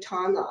that the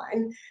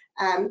timeline.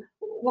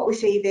 What we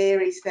see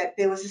there is that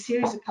there was a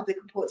series of public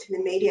reports in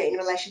the media in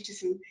relation to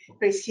some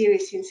very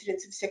serious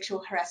incidents of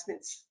sexual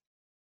harassments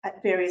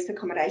at various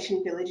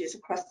accommodation villages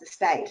across the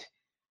state.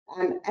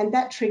 And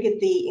that triggered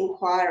the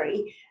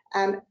inquiry.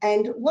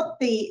 And what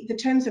the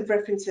terms of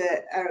reference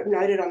are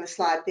noted on the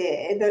slide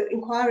there, the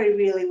inquiry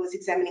really was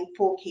examining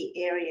 4 key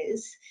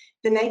areas: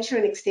 the nature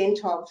and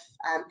extent of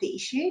the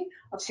issue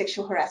of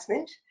sexual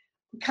harassment,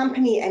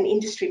 company and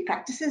industry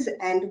practices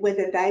and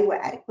whether they were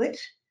adequate,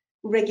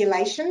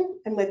 regulation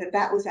and whether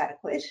that was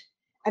adequate,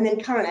 and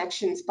then current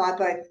actions by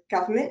both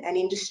government and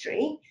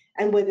industry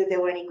and whether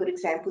there were any good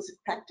examples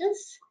of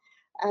practice.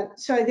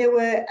 So there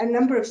were a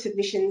number of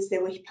submissions.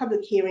 There were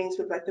public hearings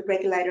where both the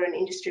regulator and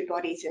industry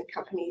bodies and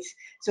companies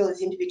as well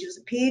as individuals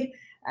appeared,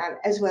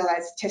 as well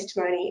as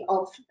testimony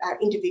of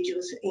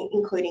individuals,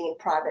 including in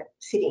private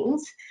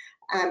sittings.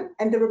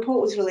 And the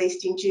report was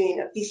released in June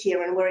of this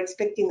year, and we're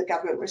expecting the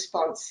government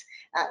response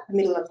at the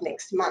middle of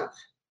next month.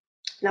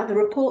 Now, the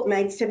report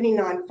made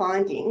 79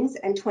 findings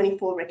and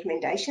 24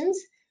 recommendations,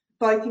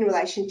 both in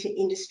relation to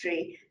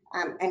industry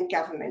and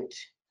government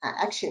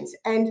actions.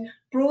 And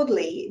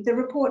broadly, the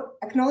report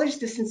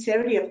acknowledged the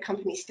sincerity of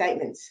company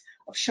statements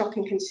of shock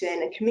and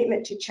concern and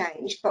commitment to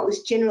change, but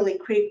was generally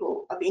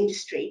critical of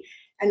industry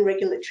and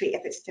regulatory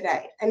efforts to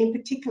date. And in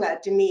particular,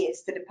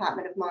 DMIRS, the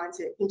Department of Mines,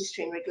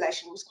 Industry and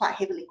Regulation, was quite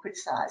heavily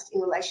criticised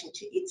in relation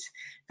to its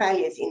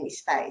failures in this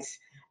space.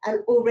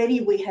 And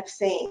already we have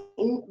seen,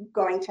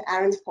 going to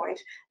Aaron's point,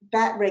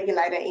 that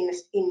regulator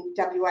in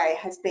WA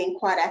has been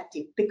quite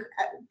active,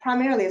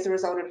 primarily as a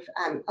result of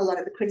a lot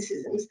of the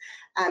criticisms.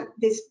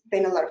 There's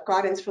been a lot of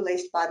guidance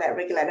released by that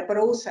regulator, but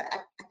also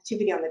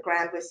activity on the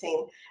ground. We're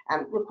seeing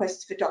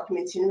requests for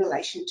documents in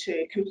relation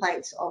to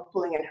complaints of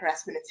bullying and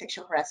harassment and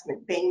sexual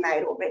harassment being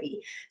made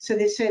already. So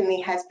there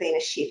certainly has been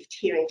a shift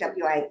here in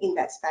WA in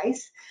that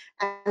space.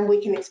 And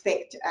we can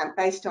expect,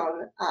 based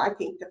on, I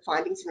think, the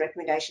findings and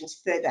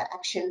recommendations, further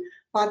action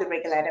by the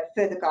regulator,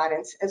 further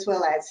guidance, as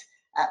well as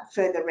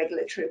further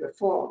regulatory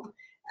reform.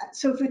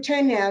 So if we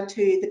turn now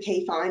to the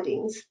key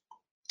findings,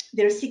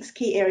 there are 6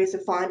 key areas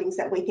of findings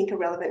that we think are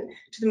relevant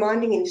to the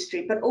mining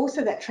industry, but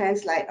also that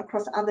translate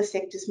across other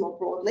sectors more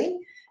broadly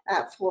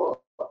for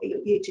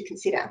you to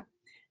consider.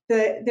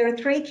 There are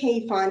 3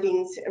 key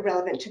findings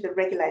relevant to the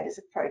regulator's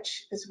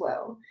approach as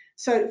well.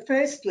 So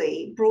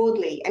firstly,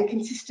 broadly and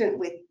consistent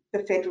with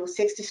the Federal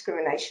Sex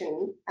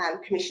Discrimination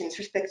Commission's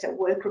Respect at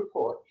Work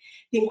report,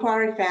 the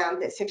inquiry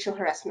found that sexual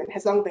harassment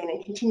has long been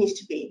and continues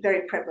to be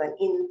very prevalent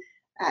in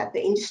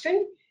the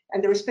industry.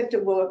 And the Respect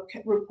at Work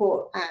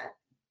report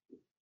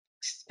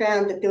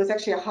found that there was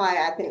actually a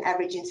higher than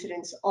average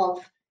incidence of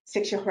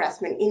sexual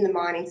harassment in the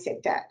mining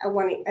sector.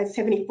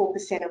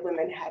 74% of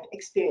women had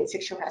experienced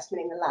sexual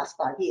harassment in the last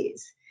 5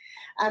 years.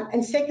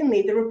 And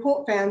secondly, the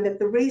report found that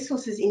the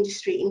resources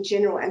industry in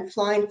general and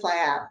fly-in,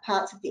 fly-out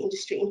parts of the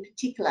industry in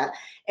particular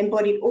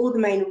embodied all the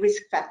main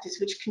risk factors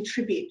which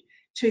contribute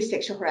to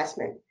sexual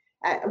harassment.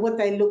 What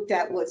they looked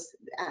at was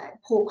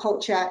poor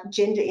culture,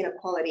 gender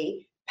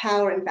inequality,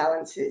 power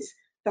imbalances,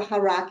 the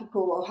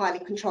hierarchical or highly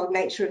controlled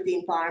nature of the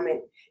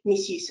environment,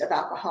 misuse of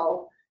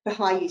alcohol, the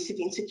high use of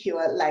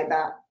insecure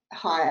labour,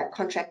 hire,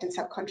 contract and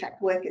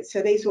subcontract workers.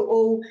 So these were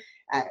all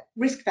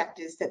risk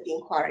factors that the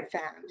inquiry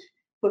found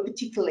were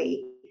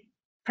particularly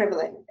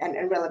prevalent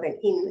and relevant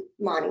in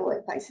mining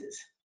workplaces.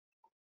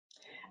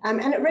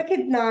 And it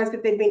recognised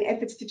that there'd been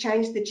efforts to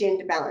change the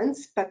gender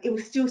balance, but it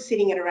was still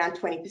sitting at around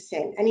 20%,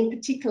 and in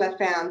particular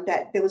found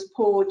that there was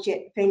poor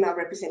female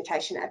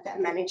representation at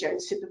that manager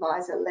and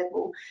supervisor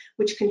level,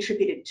 which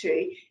contributed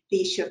to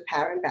the issue of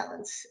power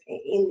imbalance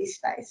in this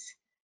space.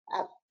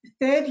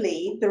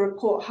 Thirdly, the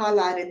report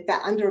highlighted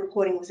that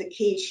underreporting was a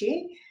key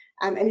issue,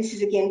 and this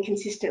is again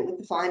consistent with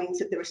the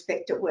findings of the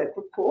Respect at Work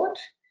report.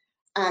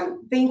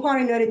 The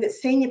inquiry noted that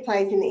senior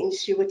players in the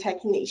industry were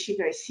taking the issue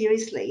very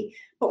seriously,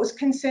 but was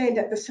concerned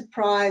at the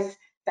surprise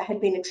that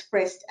had been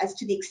expressed as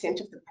to the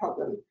extent of the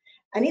problem.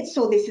 And it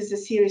saw this as a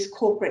serious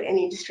corporate and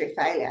industry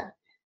failure.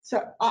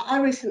 So I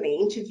recently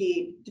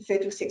interviewed the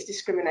Federal Sex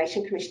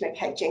Discrimination Commissioner,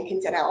 Kate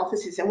Jenkins, at our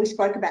offices, and we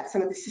spoke about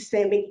some of the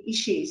systemic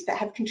issues that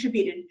have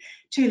contributed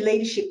to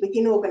leadership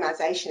within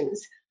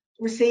organisations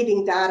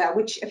receiving data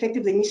which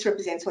effectively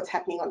misrepresents what's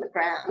happening on the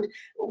ground,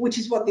 which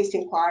is what this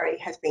inquiry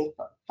has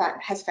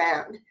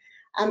found.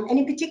 And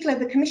in particular,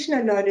 the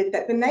Commissioner noted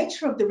that the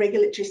nature of the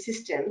regulatory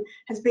system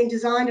has been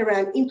designed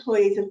around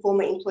employees and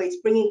former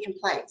employees bringing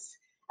complaints,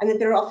 and that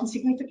there are often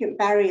significant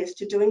barriers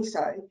to doing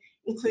so,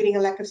 including a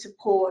lack of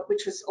support,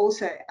 which was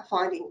also a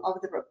finding of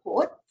the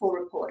report for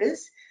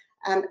reporters,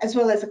 as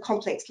well as a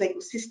complex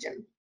legal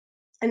system.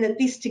 And that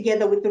this,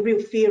 together with the real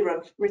fear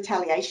of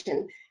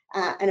retaliation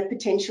and a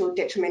potential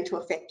detrimental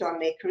effect on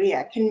their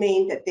career, can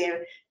mean that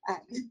their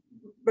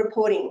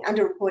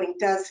underreporting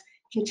does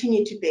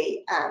continue to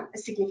be a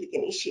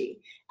significant issue.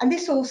 And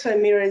this also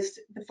mirrors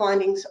the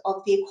findings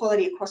of the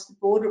Equality Across the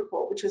Board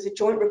report, which was a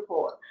joint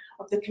report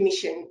of the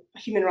Commission,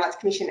 Human Rights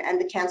Commission, and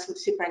the Council of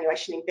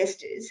Superannuation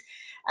Investors,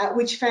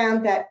 which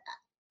found that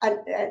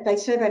they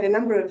surveyed a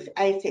number of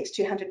ASX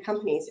 200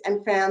 companies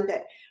and found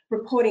that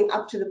reporting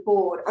up to the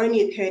board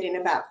only occurred in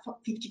about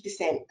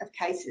 50% of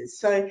cases.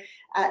 So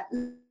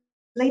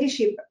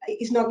leadership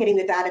is not getting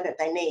the data that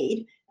they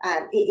need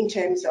in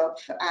terms of,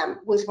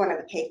 was one of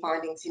the key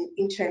findings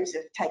in terms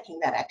of taking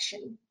that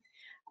action.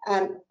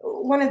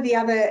 One of the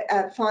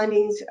other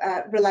findings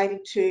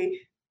related to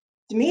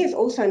DMIRS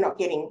also not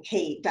getting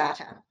key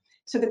data.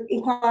 So the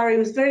inquiry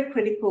was very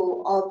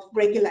critical of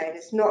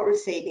regulators not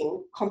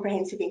receiving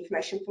comprehensive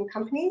information from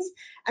companies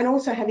and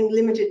also having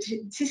limited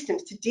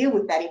systems to deal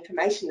with that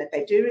information that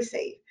they do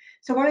receive.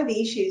 So one of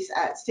the issues,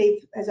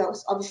 Steve has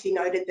obviously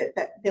noted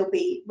that there'll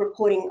be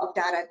reporting of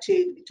data to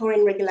the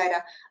Victorian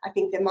regulator. I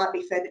think there might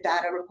be further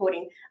data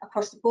reporting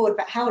across the board,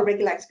 but how a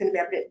regulator is going to be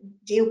able to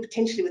deal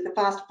potentially with the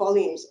vast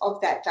volumes of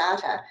that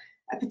data,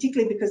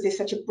 particularly because there's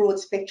such a broad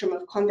spectrum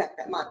of conduct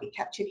that might be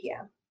captured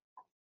here.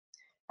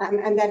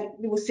 And that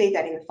we'll see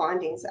that in the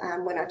findings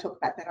when I talk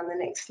about that on the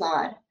next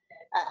slide.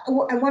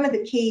 And one of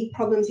the key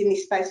problems in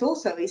this space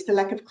also is the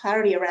lack of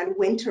clarity around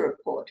when to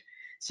report.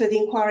 So the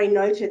inquiry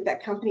noted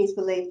that companies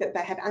believed that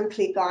they had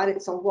unclear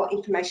guidance on what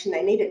information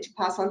they needed to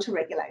pass on to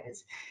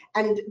regulators,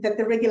 and that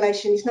the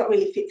regulation is not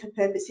really fit for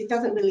purpose. It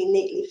doesn't really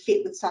neatly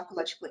fit with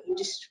psychological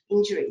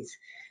injuries.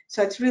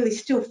 So it's really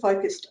still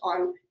focused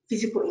on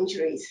physical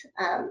injuries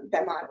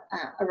that might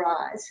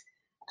arise.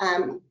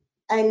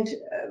 And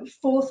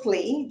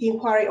fourthly, the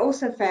inquiry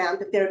also found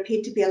that there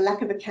appeared to be a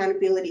lack of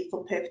accountability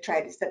for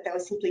perpetrators, that they were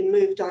simply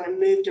moved on and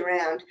moved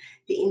around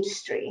the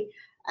industry.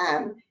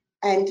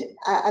 and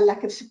a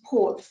lack of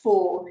support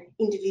for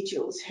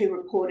individuals who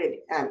reported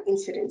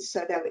incidents.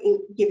 So they were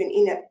given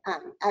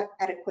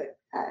inadequate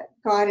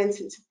guidance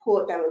and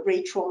support. They were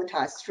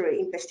re-traumatised through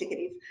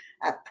investigative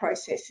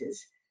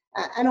processes,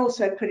 and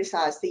also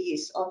criticised the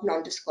use of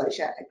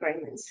non-disclosure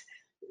agreements.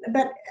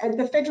 But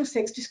the Federal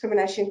Sex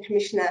Discrimination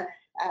Commissioner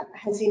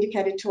has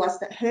indicated to us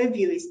that her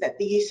view is that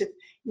the use of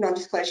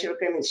non-disclosure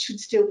agreements should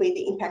still be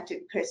the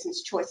impacted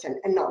person's choice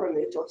and not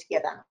removed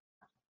altogether.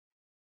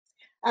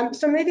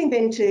 So moving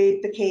then to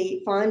the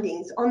key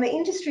findings. On the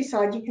industry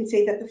side, you can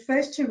see that the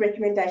first two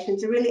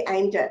recommendations are really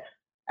aimed at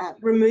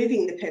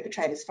removing the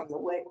perpetrators from the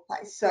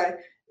workplace. So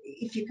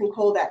if you can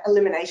call that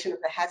elimination of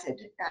the hazard,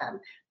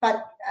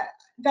 but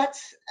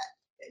that's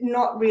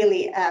not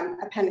really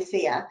a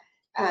panacea.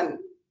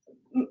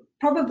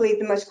 Probably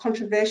the most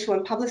controversial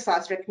and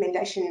publicised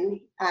recommendation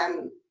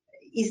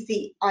is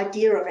the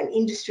idea of an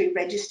industry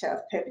register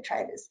of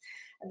perpetrators.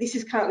 This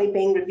is currently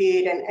being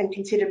reviewed and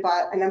considered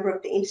by a number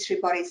of the industry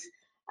bodies,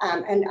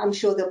 and I'm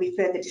sure there'll be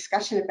further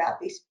discussion about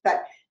this,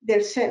 but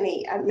there's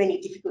certainly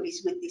many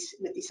difficulties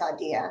with this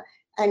idea.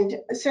 And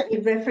certainly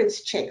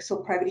reference checks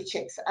or probity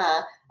checks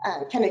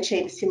can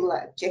achieve a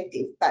similar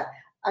objective, but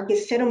I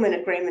guess settlement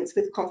agreements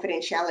with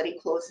confidentiality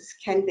clauses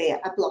can be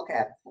a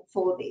blocker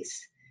for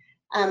this.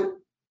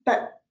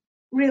 But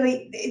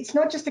really, it's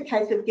not just a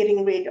case of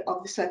getting rid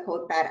of the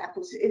so-called bad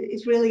apples.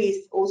 It really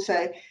is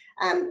also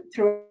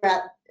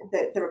throughout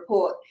the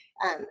report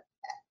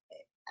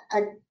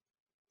a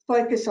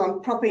focus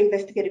on proper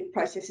investigative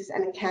processes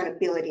and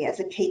accountability as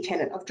a key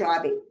tenet of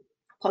driving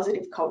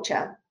positive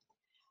culture.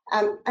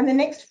 And the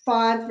next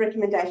 5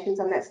 recommendations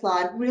on that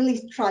slide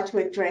really try to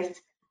address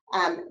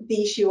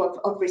the issue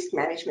of risk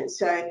management.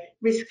 So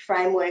risk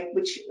framework,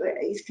 which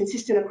is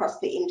consistent across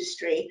the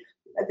industry,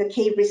 the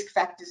key risk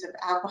factors of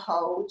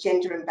alcohol,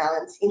 gender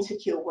imbalance,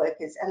 insecure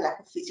workers and lack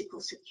of physical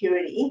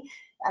security.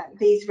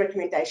 These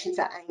recommendations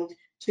are aimed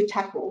to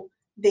tackle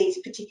these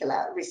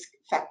particular risk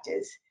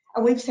factors.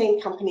 And we've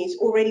seen companies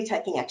already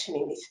taking action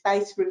in this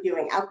space,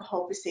 reviewing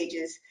alcohol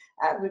procedures,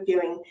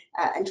 reviewing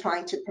and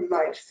trying to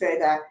promote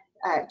further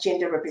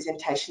gender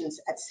representations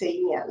at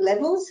senior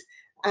levels.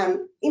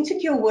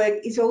 Insecure work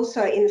is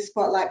also in the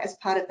spotlight as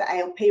part of the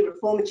ALP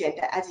reform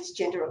agenda, as is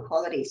gender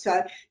equality.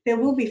 So there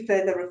will be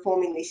further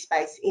reform in this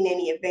space in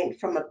any event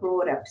from a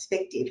broader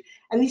perspective.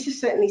 And this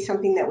is certainly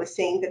something that we're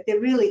seeing, that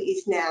there really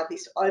is now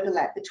this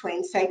overlap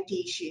between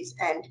safety issues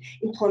and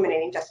employment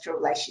and industrial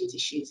relations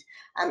issues.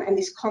 And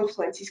this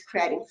confluence is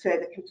creating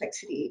further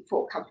complexity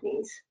for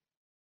companies.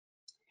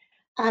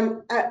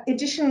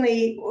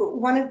 Additionally,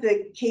 one of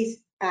the key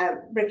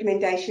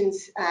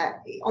recommendations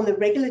on the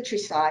regulatory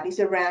side is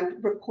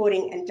around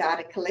reporting and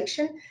data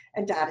collection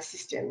and data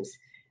systems.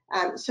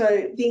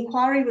 So the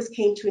inquiry was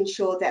keen to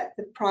ensure that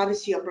the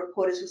privacy of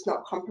reporters was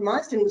not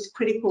compromised and was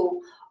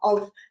critical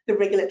of the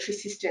regulatory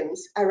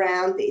systems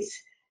around this,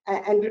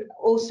 and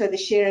also the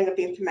sharing of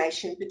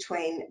information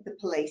between the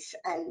police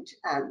and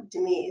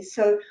DMIRS.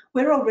 So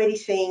we're already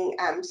seeing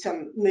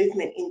some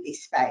movement in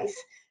this space.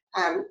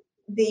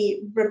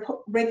 The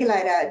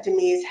regulator,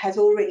 DMIRS, has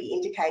already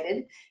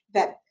indicated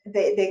that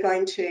they're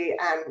going to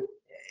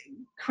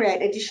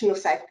create additional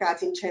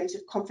safeguards in terms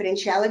of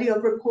confidentiality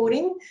of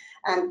reporting.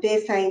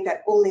 They're saying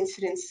that all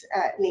incidents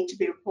need to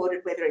be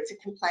reported, whether it's a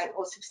complaint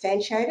or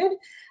substantiated.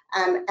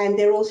 And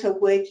they're also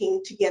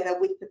working together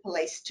with the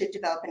police to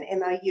develop an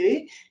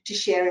MOU to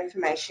share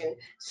information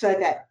so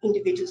that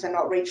individuals are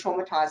not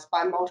re-traumatised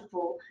by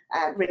multiple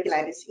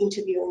regulators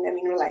interviewing them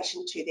in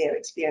relation to their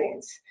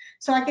experience.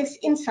 So I guess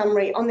in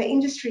summary, on the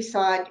industry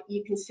side,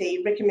 you can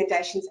see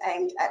recommendations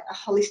aimed at a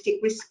holistic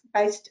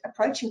risk-based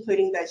approach,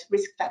 including those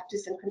risk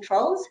factors and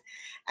controls.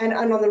 And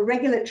on the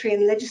regulatory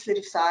and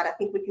legislative side, I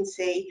think we can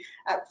see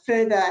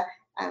further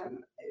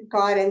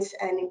guidance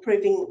and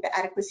improving the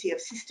adequacy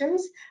of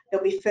systems.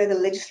 There'll be further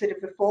legislative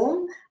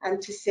reform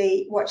to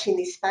see watching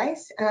this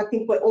space. And I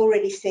think we're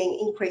already seeing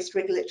increased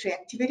regulatory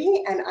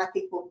activity, and I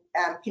think we'll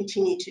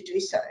continue to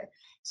do so.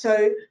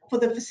 So for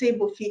the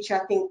foreseeable future,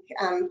 I think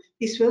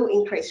this will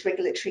increase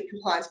regulatory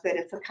compliance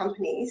burden for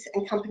companies,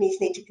 and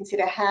companies need to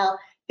consider how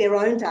their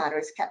own data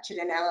is captured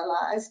and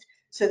analysed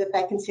so that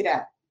they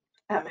consider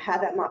how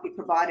that might be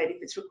provided if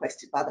it's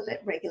requested by the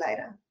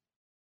regulator.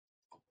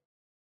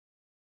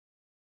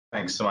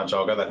 Thanks so much,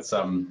 Olga. That's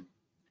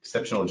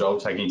exceptional job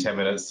taking 10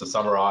 minutes to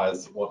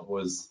summarise what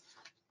was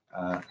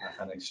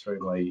an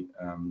extremely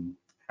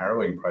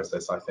harrowing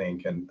process, I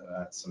think, and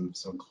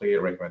some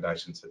clear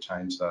recommendations for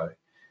change, though.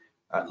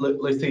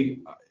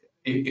 Lucy,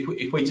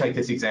 if we take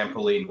this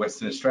example in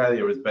Western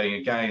Australia as being,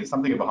 again,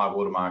 something of a high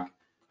watermark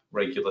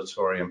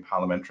regulatory and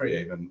parliamentary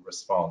even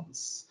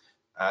response,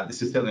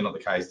 this is certainly not the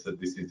case that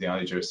this is the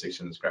only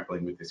jurisdiction that's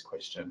grappling with this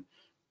question.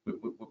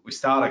 We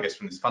start, I guess,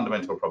 from this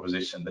fundamental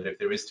proposition that if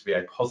there is to be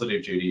a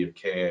positive duty of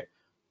care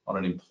on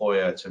an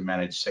employer to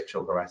manage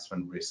sexual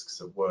harassment risks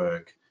at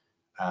work,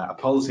 a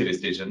policy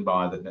decision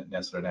by the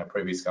now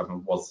previous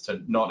government was to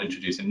not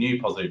introduce a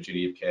new positive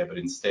duty of care, but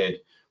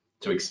instead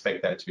to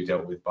expect that to be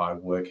dealt with by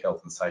work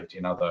health and safety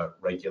and other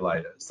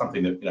regulators,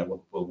 something that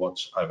we'll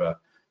watch over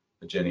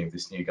the journey of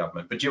this new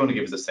government. But do you want to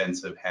give us a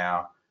sense of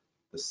how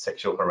the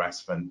sexual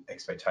harassment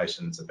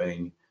expectations are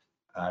being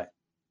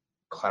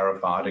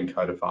clarified and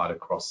codified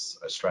across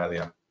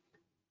Australia?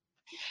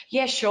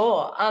 Yeah,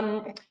 sure.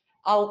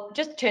 I'll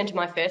just turn to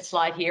my first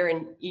slide here,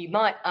 and you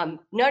might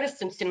notice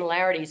some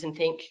similarities and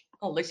think,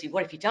 oh, Lucy,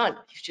 what have you done?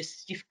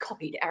 You've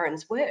copied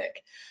Aaron's work.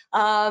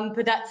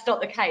 But that's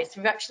not the case.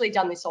 We've actually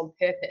done this on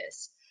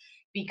purpose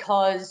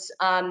because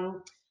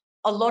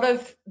a lot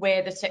of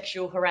where the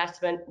sexual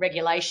harassment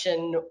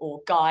regulation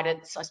or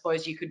guidance, I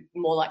suppose you could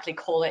more likely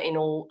call it in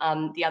all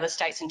the other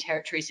states and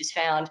territories, is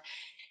found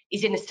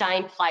is in the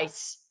same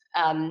place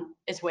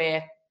as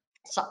where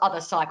other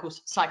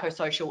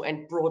psychosocial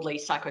and broadly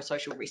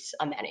psychosocial risks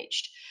are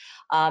managed.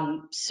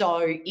 So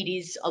it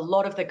is a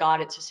lot of the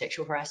guidance of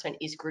sexual harassment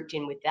is grouped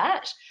in with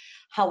that.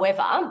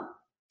 However,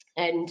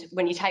 and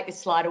when you take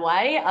this slide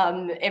away,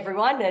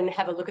 everyone, and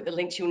have a look at the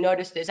links, you'll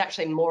notice there's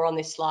actually more on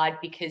this slide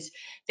because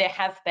there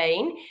have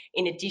been,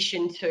 in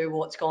addition to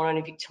what's gone on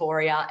in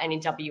Victoria and in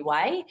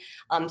WA,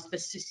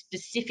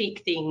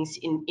 specific things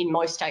in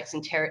most states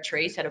and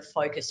territories that have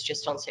focused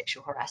just on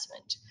sexual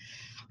harassment.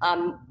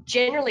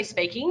 Generally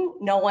speaking,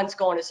 no one's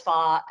gone as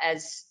far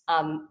as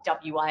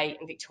WA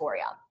and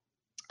Victoria.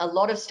 A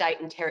lot of state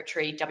and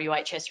territory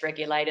WHS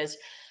regulators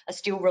are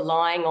still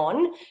relying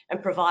on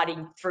and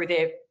providing through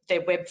their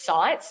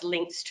websites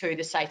links to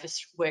the Safe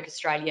Work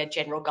Australia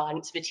general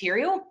guidance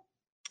material.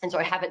 And so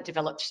I haven't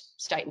developed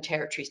state and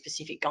territory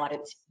specific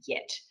guidance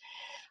yet.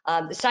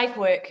 The Safe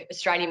Work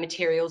Australia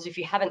materials, if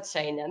you haven't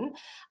seen them,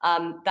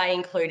 they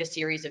include a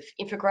series of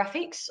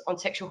infographics on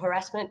sexual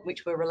harassment,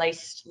 which were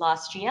released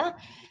last year.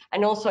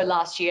 And also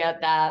last year,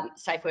 the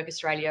Safe Work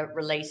Australia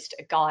released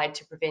a guide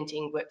to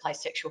preventing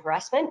workplace sexual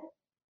harassment,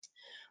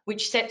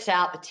 which sets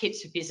out the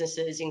tips for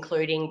businesses,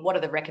 including what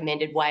are the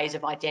recommended ways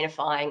of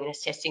identifying and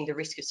assessing the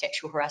risk of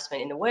sexual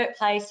harassment in the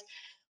workplace,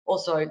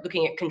 also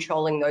looking at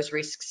controlling those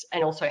risks,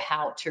 and also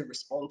how to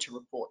respond to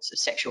reports of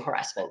sexual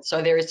harassment.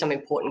 So there is some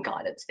important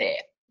guidance there.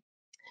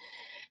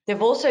 There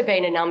have also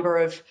been a number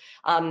of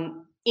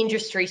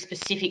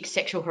industry-specific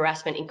sexual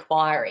harassment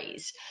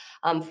inquiries,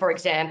 for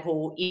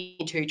example,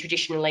 into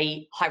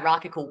traditionally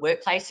hierarchical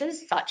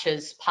workplaces such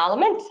as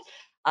Parliament,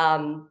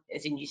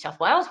 as in New South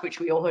Wales, which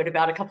we all heard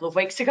about a couple of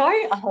weeks ago,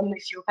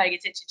 if you were paying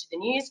attention to the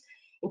news.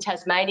 In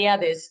Tasmania,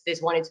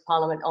 there's one into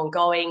Parliament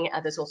ongoing.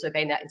 There's also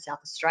been that in South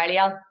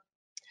Australia.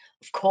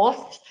 Of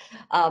course,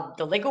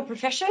 the legal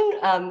profession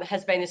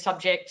has been the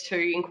subject to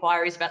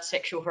inquiries about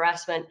sexual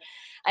harassment,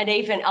 and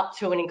even up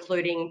to and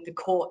including the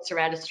courts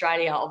around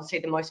Australia. Obviously,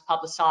 the most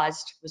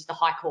publicised was the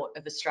High Court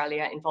of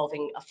Australia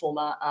involving a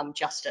former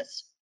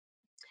justice.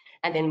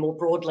 And then more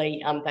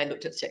broadly, they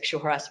looked at sexual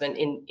harassment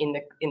in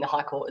the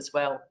High Court as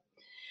well.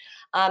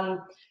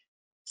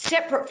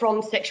 Separate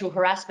from sexual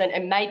harassment,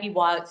 and maybe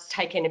why it's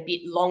taken a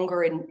bit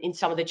longer in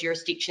some of the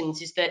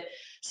jurisdictions, is that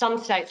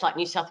some states like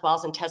New South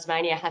Wales and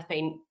Tasmania have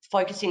been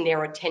focusing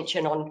their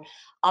attention on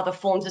other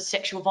forms of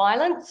sexual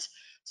violence,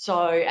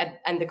 so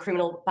and the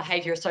criminal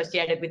behaviour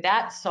associated with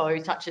that, so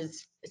such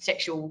as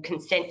sexual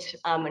consent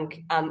and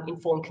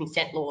informed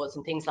consent laws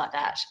and things like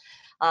that.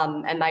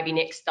 And maybe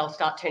next they'll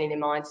start turning their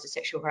minds to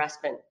sexual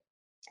harassment.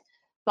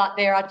 But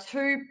there are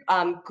two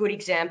good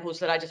examples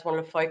that I just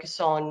wanted to focus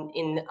on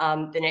in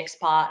the next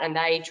part, and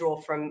they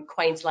draw from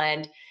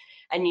Queensland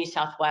and New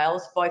South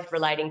Wales, both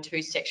relating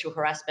to sexual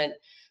harassment.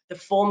 The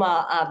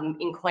former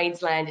in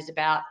Queensland is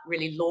about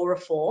really law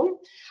reform,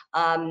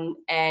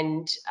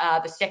 and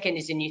the second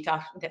is in New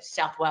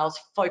South Wales,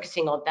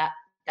 focusing on that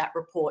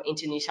report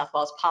into New South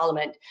Wales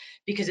Parliament,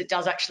 because it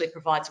does actually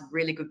provide some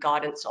really good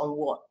guidance on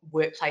what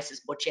workplaces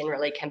more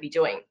generally can be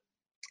doing.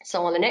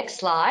 So on the next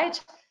slide,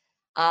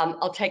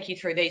 I'll take you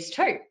through these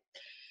two.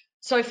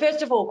 So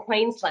first of all,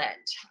 Queensland.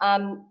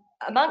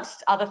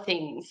 Amongst other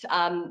things,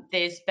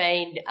 there's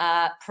been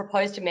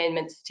proposed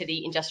amendments to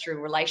the Industrial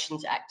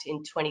Relations Act in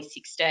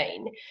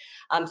 2016.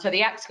 So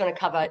the Act's going to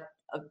cover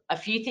a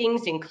few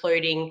things,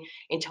 including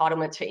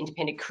entitlements for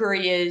independent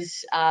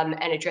couriers and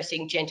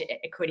addressing gender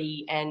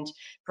equity and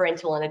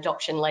parental and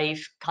adoption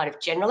leave kind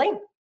of generally.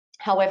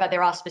 However,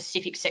 there are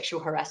specific sexual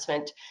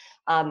harassment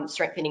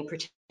strengthening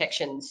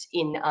protections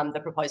in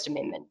the proposed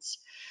amendments.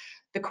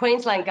 The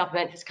Queensland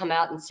government has come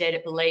out and said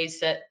it believes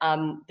that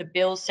the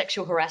bill's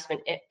sexual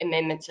harassment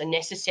amendments are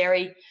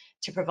necessary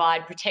to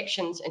provide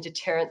protections and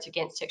deterrence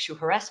against sexual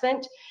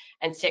harassment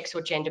and sex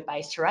or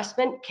gender-based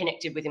harassment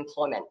connected with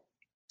employment.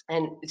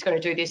 And it's going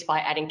to do this by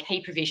adding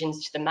key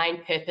provisions to the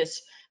main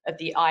purpose of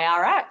the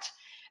IR Act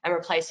and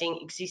replacing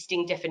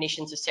existing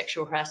definitions of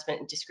sexual harassment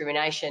and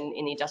discrimination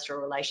in the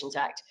Industrial Relations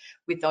Act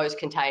with those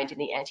contained in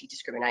the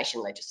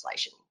anti-discrimination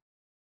legislation.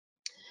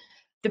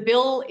 The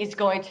bill is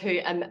going to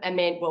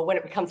amend, well, when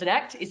it becomes an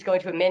act, is going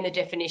to amend the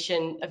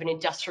definition of an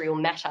industrial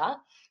matter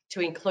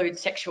to include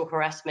sexual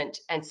harassment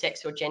and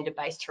sex or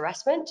gender-based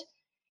harassment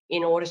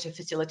in order to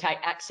facilitate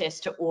access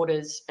to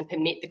orders and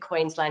permit the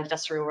Queensland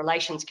Industrial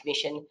Relations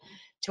Commission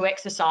to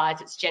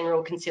exercise its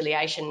general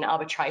conciliation and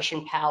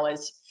arbitration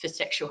powers for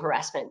sexual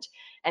harassment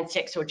and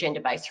sex or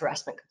gender-based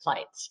harassment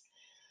complaints.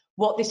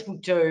 What this will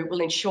do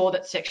will ensure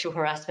that sexual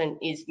harassment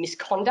is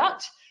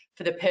misconduct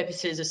for the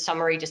purposes of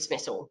summary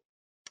dismissal,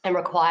 and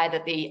require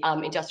that the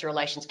Industrial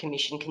Relations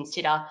Commission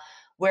consider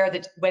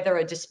whether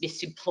a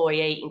dismissed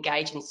employee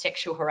engaged in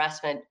sexual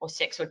harassment or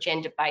sex or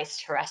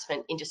gender-based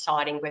harassment in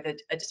deciding whether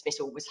a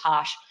dismissal was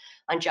harsh,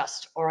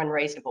 unjust or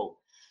unreasonable.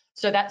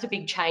 So that's a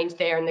big change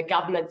there, and the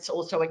government's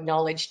also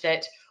acknowledged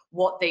that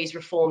what these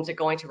reforms are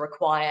going to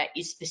require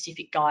is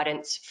specific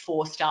guidance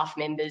for staff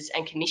members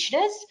and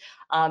commissioners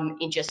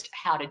in just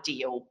how to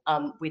deal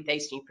with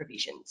these new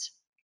provisions.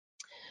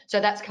 So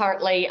that's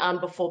currently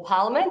before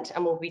Parliament,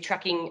 and we'll be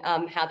tracking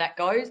how that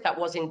goes. That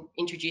was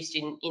introduced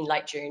in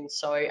late June,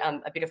 so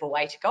a bit of a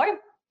way to go.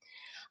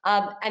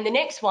 And the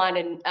next one,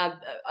 and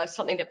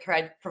something that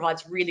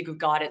provides really good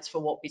guidance for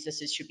what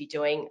businesses should be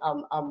doing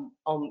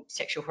on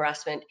sexual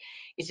harassment,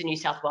 is the New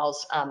South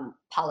Wales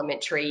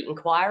Parliamentary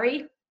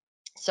Inquiry.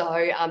 So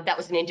that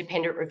was an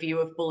independent review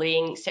of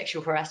bullying,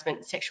 sexual harassment,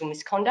 and sexual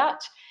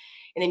misconduct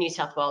in the New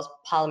South Wales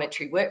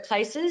parliamentary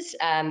workplaces,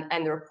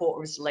 and the report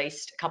was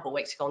released a couple of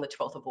weeks ago on the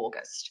 12th of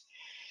August.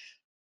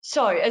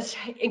 So,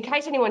 in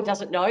case anyone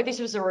doesn't know, this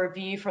was a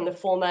review from the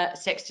former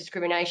Sex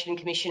Discrimination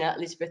Commissioner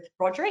Elizabeth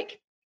Broderick,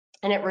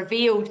 and it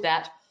revealed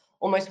that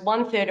almost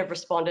 1/3 of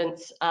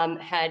respondents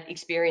had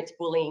experienced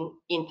bullying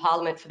in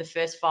Parliament for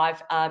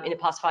the in the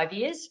past 5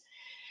 years,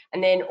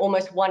 and then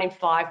almost 1 in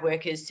 5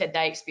 workers said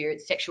they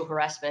experienced sexual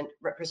harassment,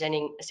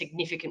 representing a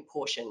significant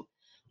portion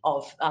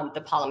of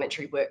the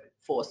parliamentary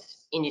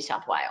workforce in New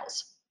South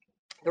Wales.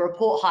 The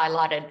report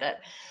highlighted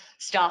that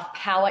staff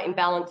power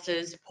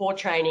imbalances, poor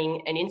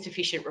training and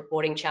insufficient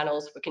reporting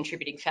channels were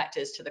contributing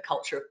factors to the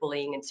culture of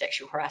bullying and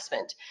sexual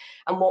harassment.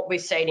 And what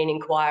we've seen in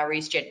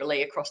inquiries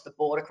generally across the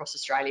board, across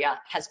Australia,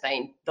 has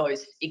been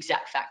those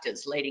exact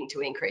factors leading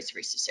to increased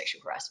risks of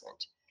sexual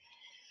harassment.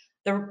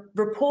 The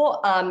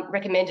report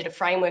recommended a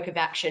framework of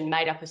action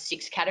made up of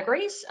 6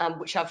 categories,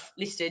 which I've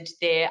listed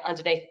there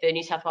underneath the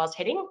New South Wales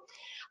heading.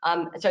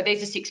 So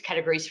these are 6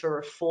 categories for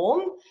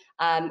reform,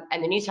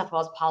 and the New South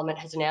Wales Parliament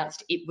has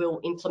announced it will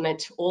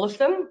implement all of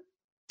them.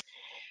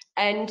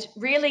 And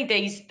really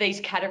these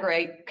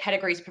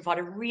categories provide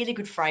a really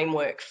good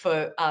framework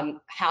for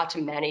how to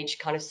manage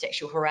kind of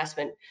sexual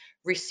harassment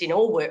risks in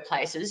all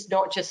workplaces,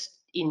 not just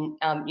in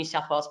New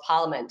South Wales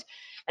Parliament.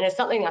 And it's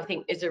something I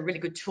think is a really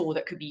good tool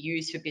that could be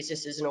used for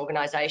businesses and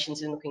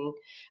organisations in looking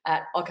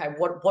at, okay,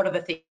 what are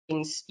the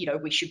things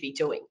we should be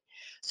doing?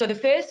 So the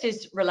first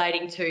is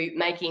relating to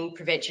making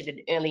prevention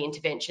and early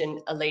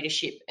intervention a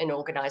leadership and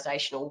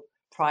organisational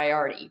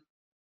priority.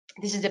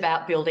 This is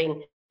about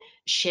building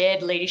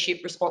shared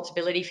leadership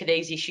responsibility for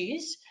these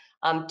issues,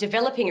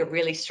 developing a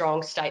really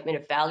strong statement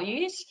of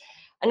values,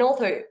 and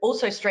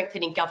also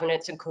strengthening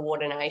governance and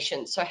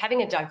coordination. So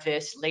having a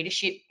diverse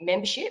leadership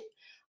membership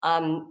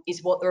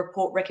is what the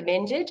report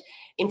recommended,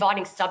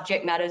 inviting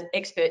subject matter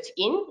experts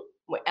in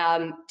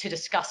to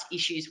discuss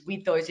issues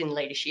with those in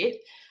leadership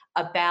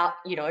about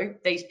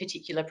these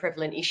particular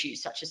prevalent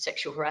issues such as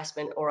sexual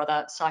harassment or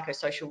other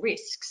psychosocial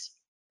risks.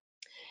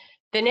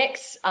 The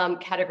next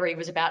category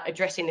was about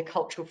addressing the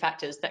cultural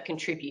factors that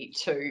contribute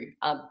to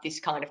this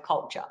kind of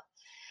culture.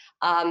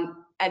 And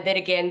then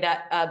again,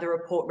 that the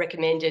report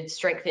recommended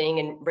strengthening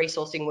and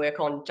resourcing work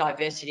on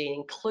diversity and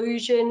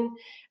inclusion,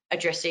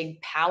 addressing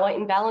power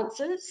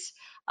imbalances,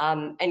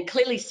 and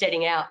clearly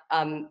setting out,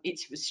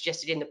 it was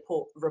suggested in the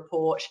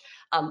report,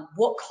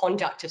 what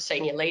conduct of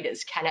senior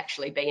leaders can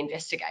actually be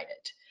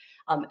investigated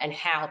and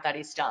how that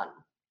is done.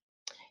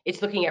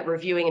 It's looking at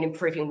reviewing and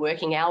improving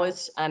working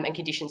hours and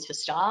conditions for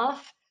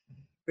staff,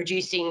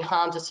 reducing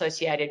harms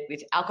associated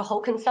with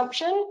alcohol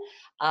consumption,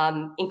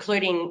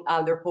 including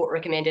the report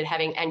recommended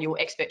having annual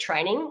expert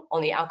training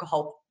on the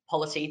alcohol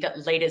policy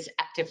that leaders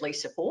actively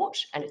support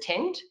and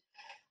attend,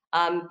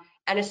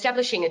 and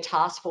establishing a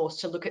task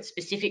force to look at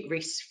specific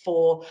risks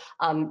for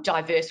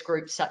diverse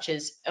groups such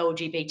as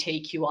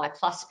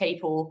LGBTQI+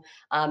 people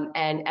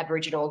and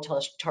Aboriginal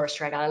and Torres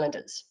Strait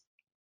Islanders.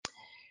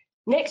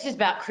 Next is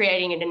about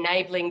creating an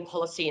enabling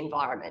policy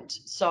environment.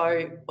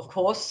 So, of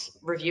course,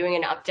 reviewing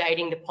and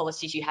updating the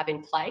policies you have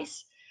in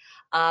place,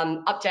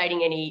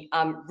 updating any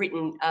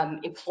written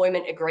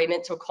employment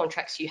agreements or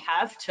contracts you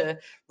have to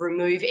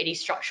remove any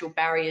structural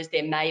barriers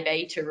there may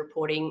be to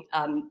reporting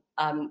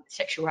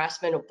sexual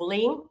harassment or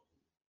bullying.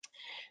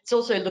 It's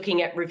also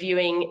looking at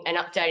reviewing and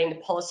updating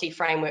the policy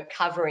framework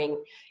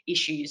covering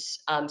issues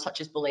such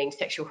as bullying,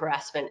 sexual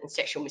harassment and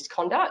sexual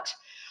misconduct.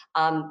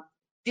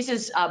 This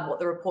is what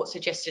the report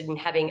suggested in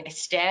having a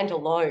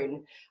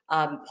standalone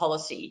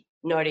policy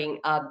noting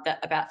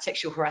about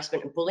sexual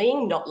harassment and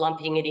bullying, not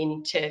lumping it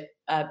into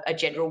a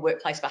general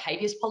workplace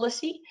behaviours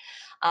policy.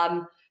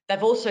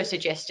 They've also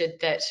suggested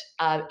that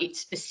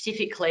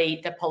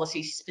the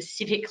policy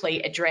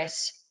specifically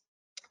address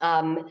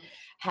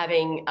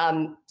having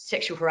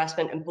sexual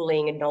harassment and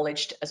bullying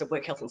acknowledged as a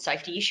work health and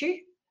safety issue,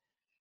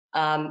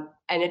 and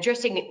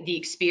addressing the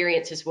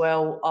experience as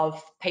well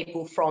of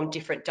people from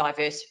different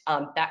diverse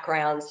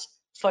backgrounds,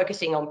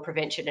 focusing on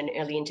prevention and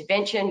early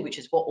intervention, which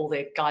is what all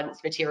the guidance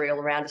material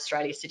around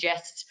Australia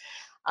suggests,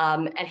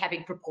 and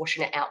having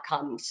proportionate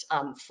outcomes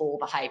for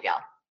behaviour.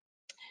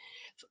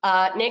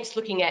 Next,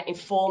 looking at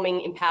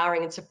informing,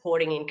 empowering and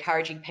supporting,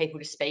 encouraging people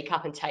to speak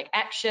up and take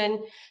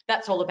action.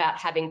 That's all about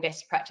having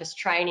best practice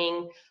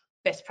training,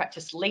 best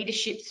practice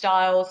leadership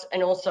styles,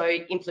 and also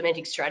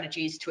implementing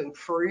strategies to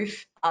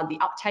improve the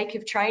uptake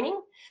of training.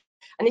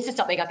 And this is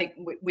something I think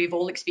we've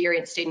all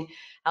experienced in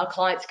our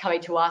clients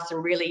coming to us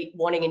and really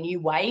wanting a new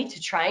way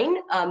to train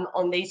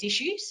on these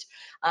issues,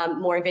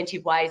 more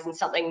inventive ways, and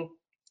something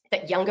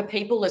that younger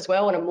people as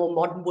well and a more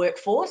modern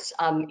workforce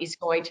is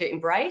going to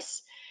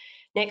embrace.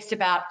 Next,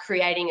 about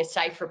creating a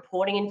safe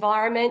reporting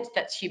environment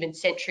that's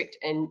human-centric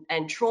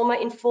and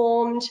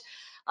trauma-informed.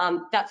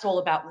 That's all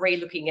about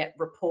re-looking at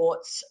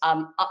reports,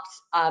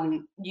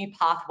 new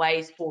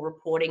pathways for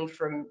reporting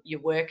from your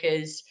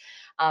workers,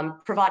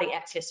 providing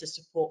access to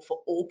support for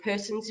all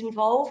persons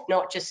involved,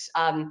 not just,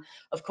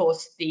 of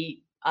course,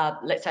 the,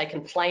 let's say,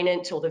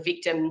 complainant or the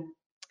victim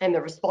and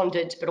the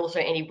respondent, but also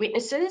any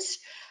witnesses.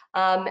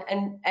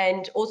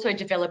 And also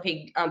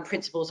developing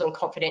principles on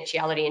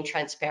confidentiality and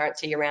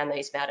transparency around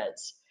these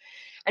matters.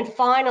 And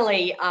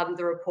finally,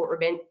 the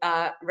report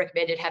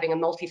recommended having a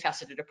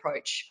multifaceted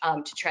approach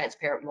to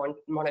transparent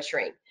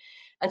monitoring.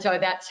 And so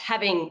that's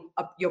having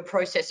your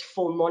process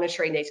for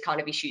monitoring these kind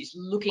of issues,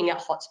 looking at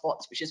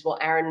hotspots, which is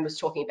what Aaron was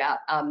talking about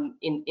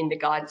in the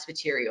guidance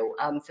material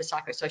for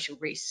psychosocial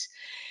risks,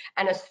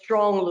 and a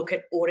strong look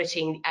at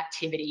auditing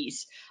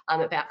activities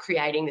about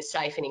creating the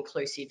safe and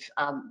inclusive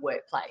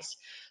workplace.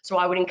 So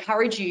I would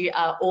encourage you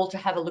all to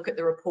have a look at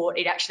the report.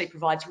 It actually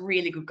provides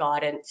really good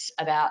guidance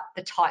about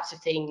the types of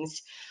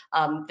things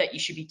that you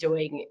should be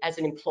doing as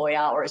an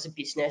employer or as a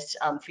business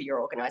for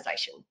your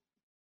organisation.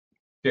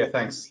 Yeah,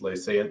 thanks,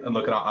 Lucy. And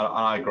look,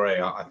 I agree.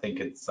 I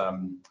think it's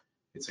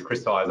a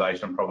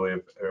crystallisation probably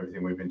of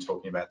everything we've been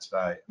talking about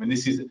today. I mean,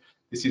 this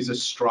is a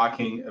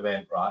striking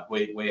event, right?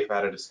 We have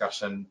had a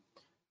discussion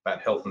about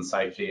health and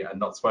safety and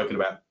not spoken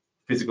about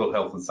physical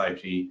health and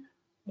safety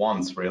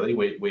once, really.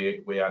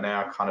 We are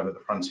now kind of at the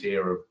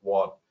frontier of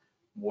what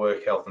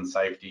work health and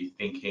safety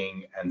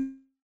thinking and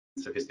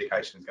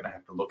sophistication is going to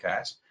have to look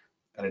at,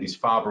 and it is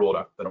far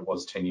broader than it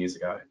was 10 years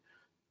ago.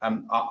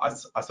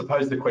 I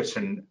suppose the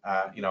question,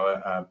 our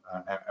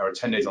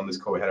attendees on this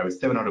call, we had over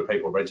 700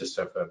 people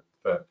register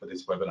for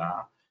this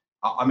webinar.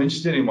 I'm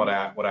interested in what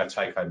our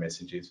take-home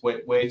message is.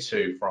 Where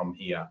to from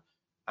here?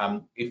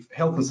 If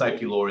health and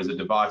safety law is a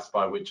device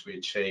by which we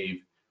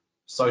achieve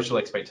social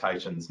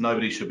expectations,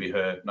 nobody should be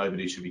hurt,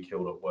 nobody should be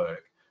killed at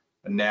work,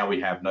 and now we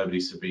have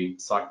nobody should be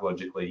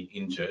psychologically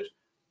injured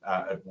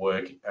at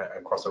work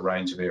across a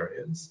range of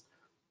areas.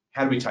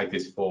 How do we take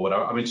this forward?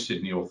 I'm interested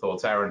in your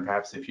thoughts. Aaron,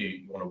 perhaps if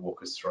you want to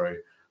walk us through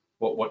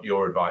what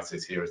your advice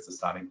is here as the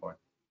starting point.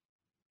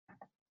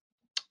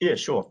 Yeah,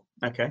 sure.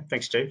 Okay,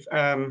 thanks, Steve.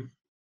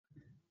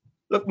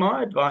 Look,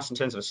 my advice in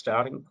terms of a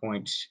starting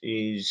point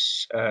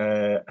is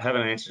have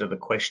an answer to the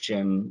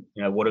question,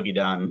 what have you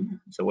done?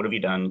 So what have you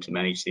done to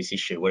manage this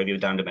issue? What have you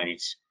done to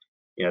manage,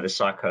 the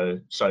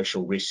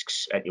psychosocial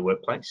risks at your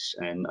workplace?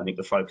 And I think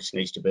the focus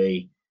needs to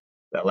be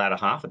the latter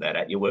half of that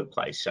at your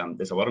workplace.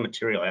 There's a lot of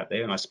material out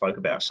there, and I spoke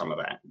about some of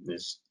that.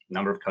 There's a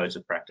number of codes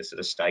of practice at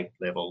a state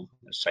level.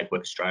 Safe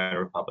Work Australia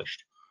have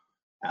published.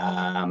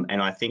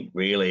 And I think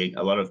really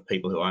a lot of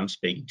people who I'm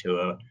speaking to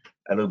are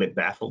a little bit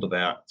baffled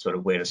about sort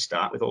of where to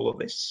start with all of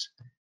this.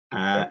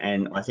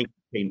 And I think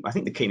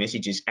the key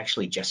message is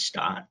actually just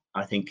start.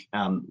 I think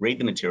read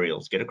the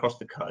materials, get across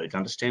the codes,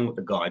 understand what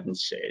the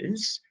guidance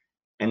says,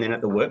 and then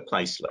at the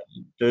workplace level,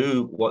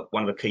 do what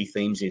one of the key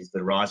themes is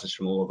that arises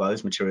from all of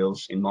those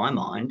materials, in my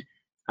mind,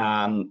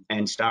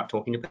 and start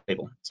talking to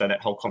people. So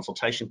that whole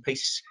consultation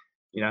piece,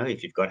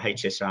 if you've got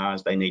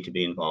HSRs, they need to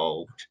be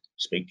involved.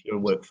 Speak to your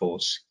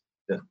workforce,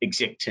 the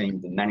exec team,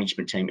 the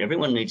management team.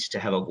 Everyone needs to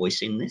have a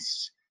voice in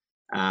this.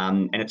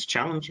 And it's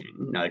challenging,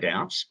 no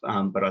doubt,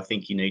 but I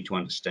think you need to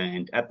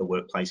understand at the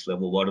workplace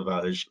level what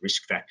are those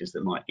risk factors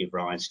that might give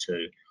rise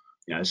to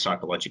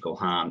psychological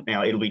harm.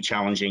 Now, it'll be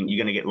challenging.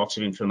 You're going to get lots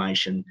of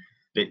information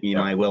that you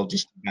may well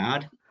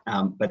disregard,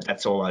 but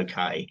that's all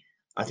okay.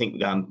 I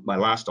think my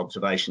last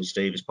observation,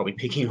 Steve, is probably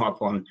picking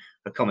up on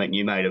a comment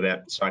you made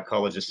about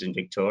psychologists in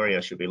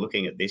Victoria should be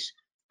looking at this.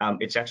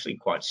 It's actually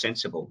quite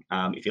sensible.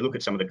 If you look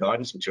at some of the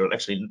guidance material, it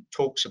actually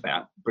talks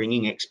about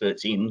bringing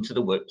experts into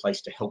the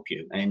workplace to help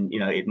you. And,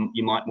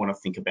 you might want to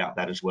think about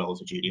that as well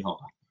as a duty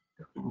holder.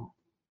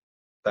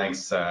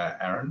 Thanks,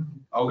 Aaron.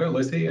 Olga,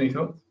 Lucy, any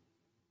thoughts?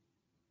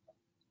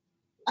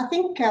 I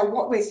think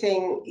what we're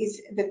seeing is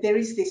that there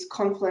is this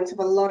confluence of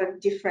a lot of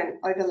different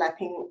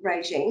overlapping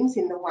regimes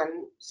in the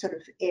one sort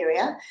of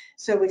area.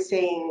 So we're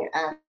seeing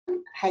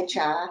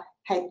HR,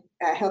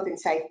 health and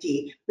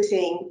safety, we're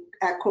seeing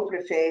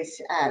corporate affairs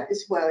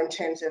as well in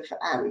terms of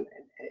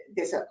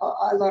there's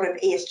a lot of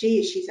ESG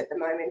issues at the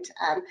moment.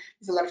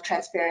 There's a lot of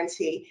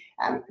transparency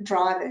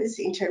drivers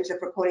in terms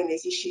of reporting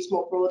these issues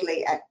more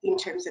broadly in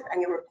terms of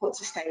annual report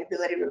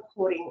sustainability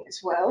reporting as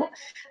well,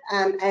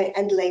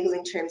 and legal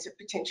in terms of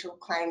potential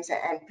claims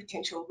and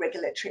potential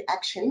regulatory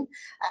action,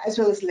 as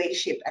well as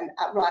leadership and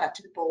right up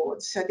to the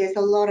board. So there's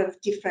a lot of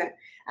different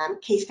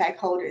key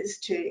stakeholders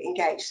to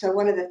engage. So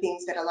one of the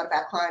things that a lot of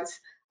our clients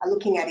are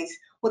looking at is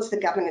what's the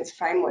governance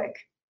framework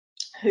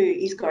who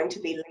is going to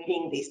be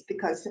leading this,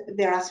 because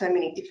there are so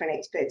many different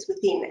experts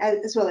within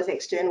as well as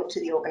external to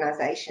the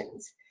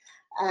organisations.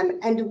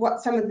 And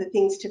what some of the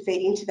things to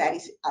feed into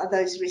that are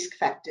those risk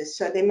factors.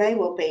 So there may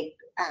well be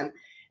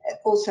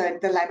also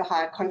the labour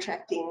hire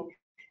contracting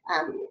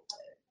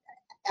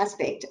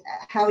aspect.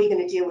 How are you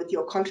going to deal with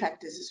your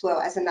contractors as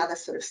well as another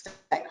sort of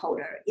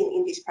stakeholder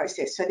in this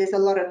process? So there's a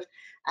lot of,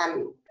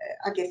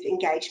 I guess,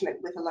 engagement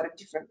with a lot of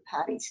different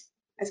parties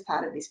as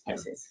part of this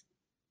process.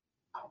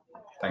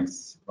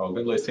 Thanks,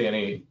 Olga. Lucy,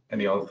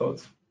 any other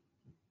thoughts?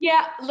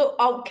 Yeah, look,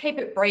 I'll keep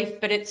it brief,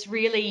 but it's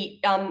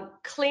really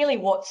clearly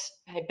what's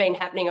been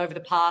happening over the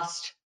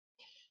past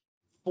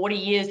 40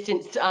 years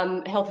since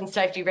health and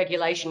safety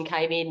regulation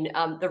came in.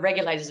 The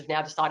regulators have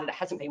now decided it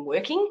hasn't been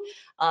working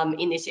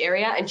in this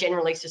area, and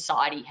generally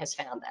society has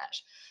found that.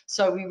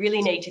 So we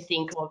really need to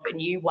think of a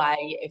new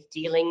way of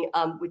dealing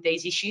with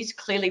these issues.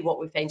 Clearly what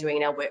we've been doing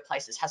in our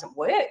workplaces hasn't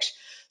worked.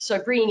 So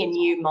bringing a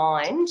new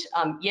mind,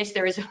 yes,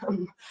 there is a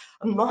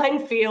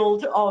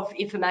minefield of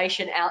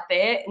information out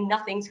there.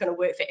 Nothing's going to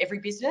work for every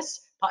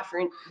business, but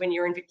for when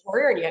you're in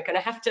Victoria and you're going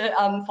to have to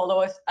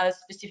follow a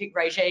specific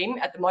regime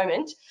at the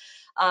moment.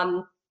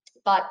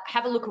 But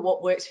have a look at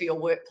what works for your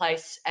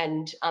workplace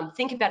and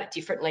think about it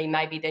differently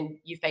maybe than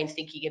you've been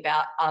thinking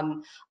about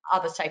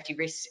other safety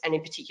risks, and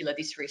in particular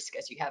this risk,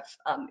 as you have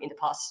in the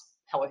past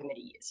however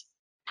many years.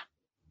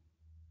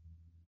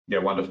 Yeah,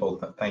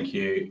 wonderful. Thank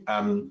you.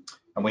 And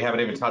we haven't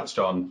even touched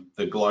on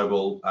the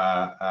global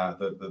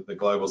the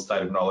global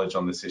state of knowledge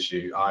on this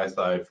issue.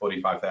 ISO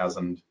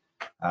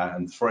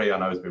 45003, I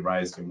know, has been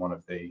raised in one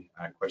of the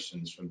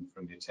questions from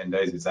the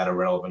attendees. Is that a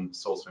relevant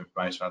source of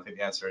information? I think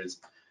the answer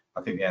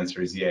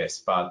is yes.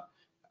 But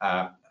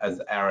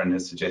as Aaron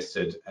has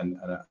suggested, and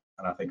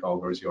I think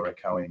Olga, as you're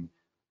echoing,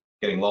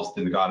 getting lost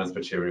in the guidance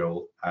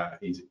material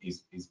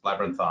is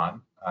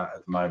labyrinthine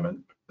at the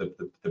moment.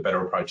 The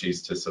better approach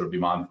is to sort of be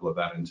mindful of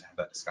that and to have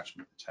that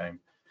discussion with the team.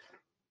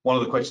 One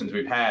of the questions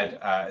we've had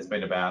has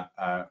been about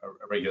a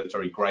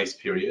regulatory grace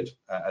period,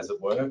 as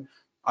it were.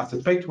 I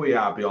suspect we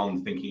are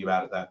beyond thinking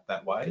about it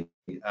that way.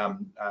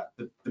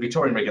 The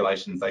Victorian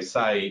regulations, they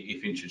say,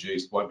 if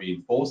introduced, won't be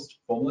enforced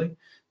formally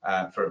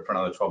for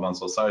another 12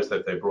 months or so. So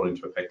if they're brought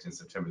into effect in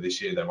September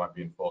this year, they won't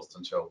be enforced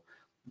until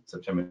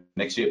September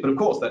next year. But of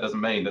course, that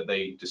doesn't mean that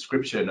the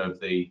description of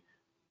the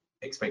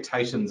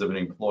expectations of an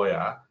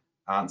employer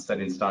aren't set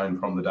in stone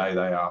from the day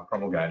they are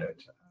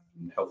promulgated.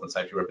 Health and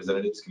safety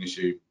representatives can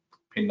issue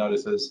PIN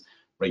notices.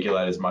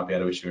 Regulators might be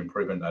able to issue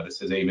improvement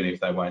notices, even if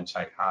they won't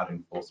take hard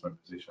enforcement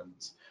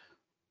positions.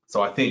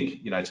 So I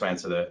think, to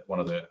answer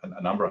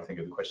a number, I think,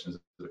 of the questions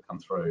that have come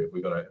through,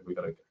 we've got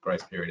a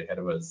grace period ahead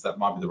of us. That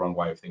might be the wrong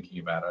way of thinking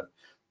about it.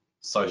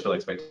 Social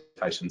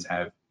expectations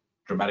have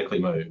dramatically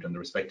moved, and the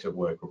Respect@Work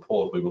work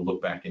report, we will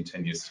look back in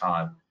 10 years'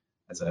 time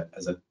as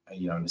an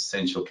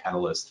essential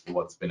catalyst for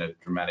what's been a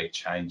dramatic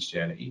change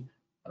journey,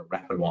 a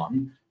rapid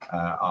one.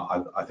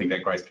 I think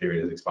that grace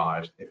period has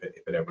expired, if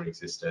it ever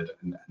existed,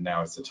 and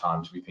now is the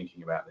time to be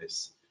thinking about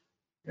this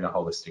in a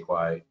holistic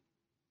way.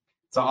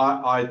 So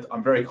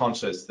I'm very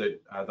conscious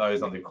that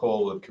those on the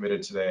call have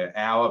committed to their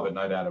hour, but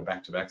no doubt are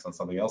back-to-backs on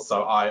something else.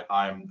 So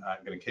I'm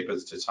going to keep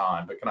us to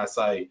time. But can I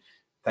say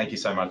thank you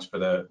so much for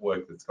the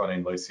work that's gone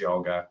in, Lucy,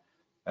 Olga,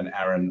 and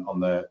Aaron, on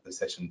the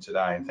session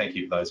today. And thank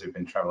you for those who've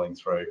been travelling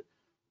through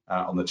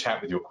on the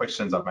chat with your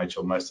questions. I've made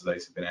sure most of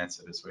these have been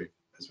answered as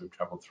we've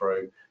travelled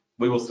through.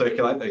 We will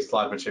circulate these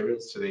slide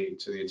materials to the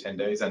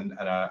attendees and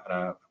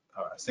a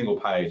single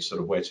page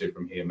sort of where to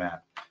from here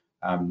map.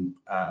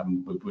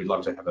 We'd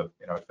love to have a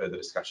further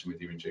discussion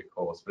with you in due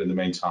course, but in the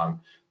meantime,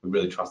 we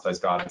really trust those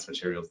guidance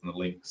materials and the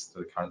links to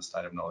the current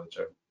state of knowledge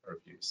are of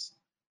use.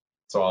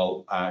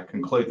 So I'll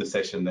conclude the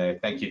session there.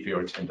 Thank you for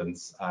your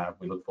attendance.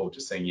 We look forward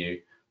to seeing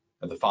you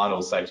at the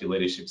final Safety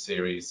Leadership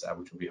Series,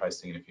 which we'll be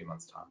hosting in a few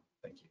months' time.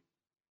 Thank you.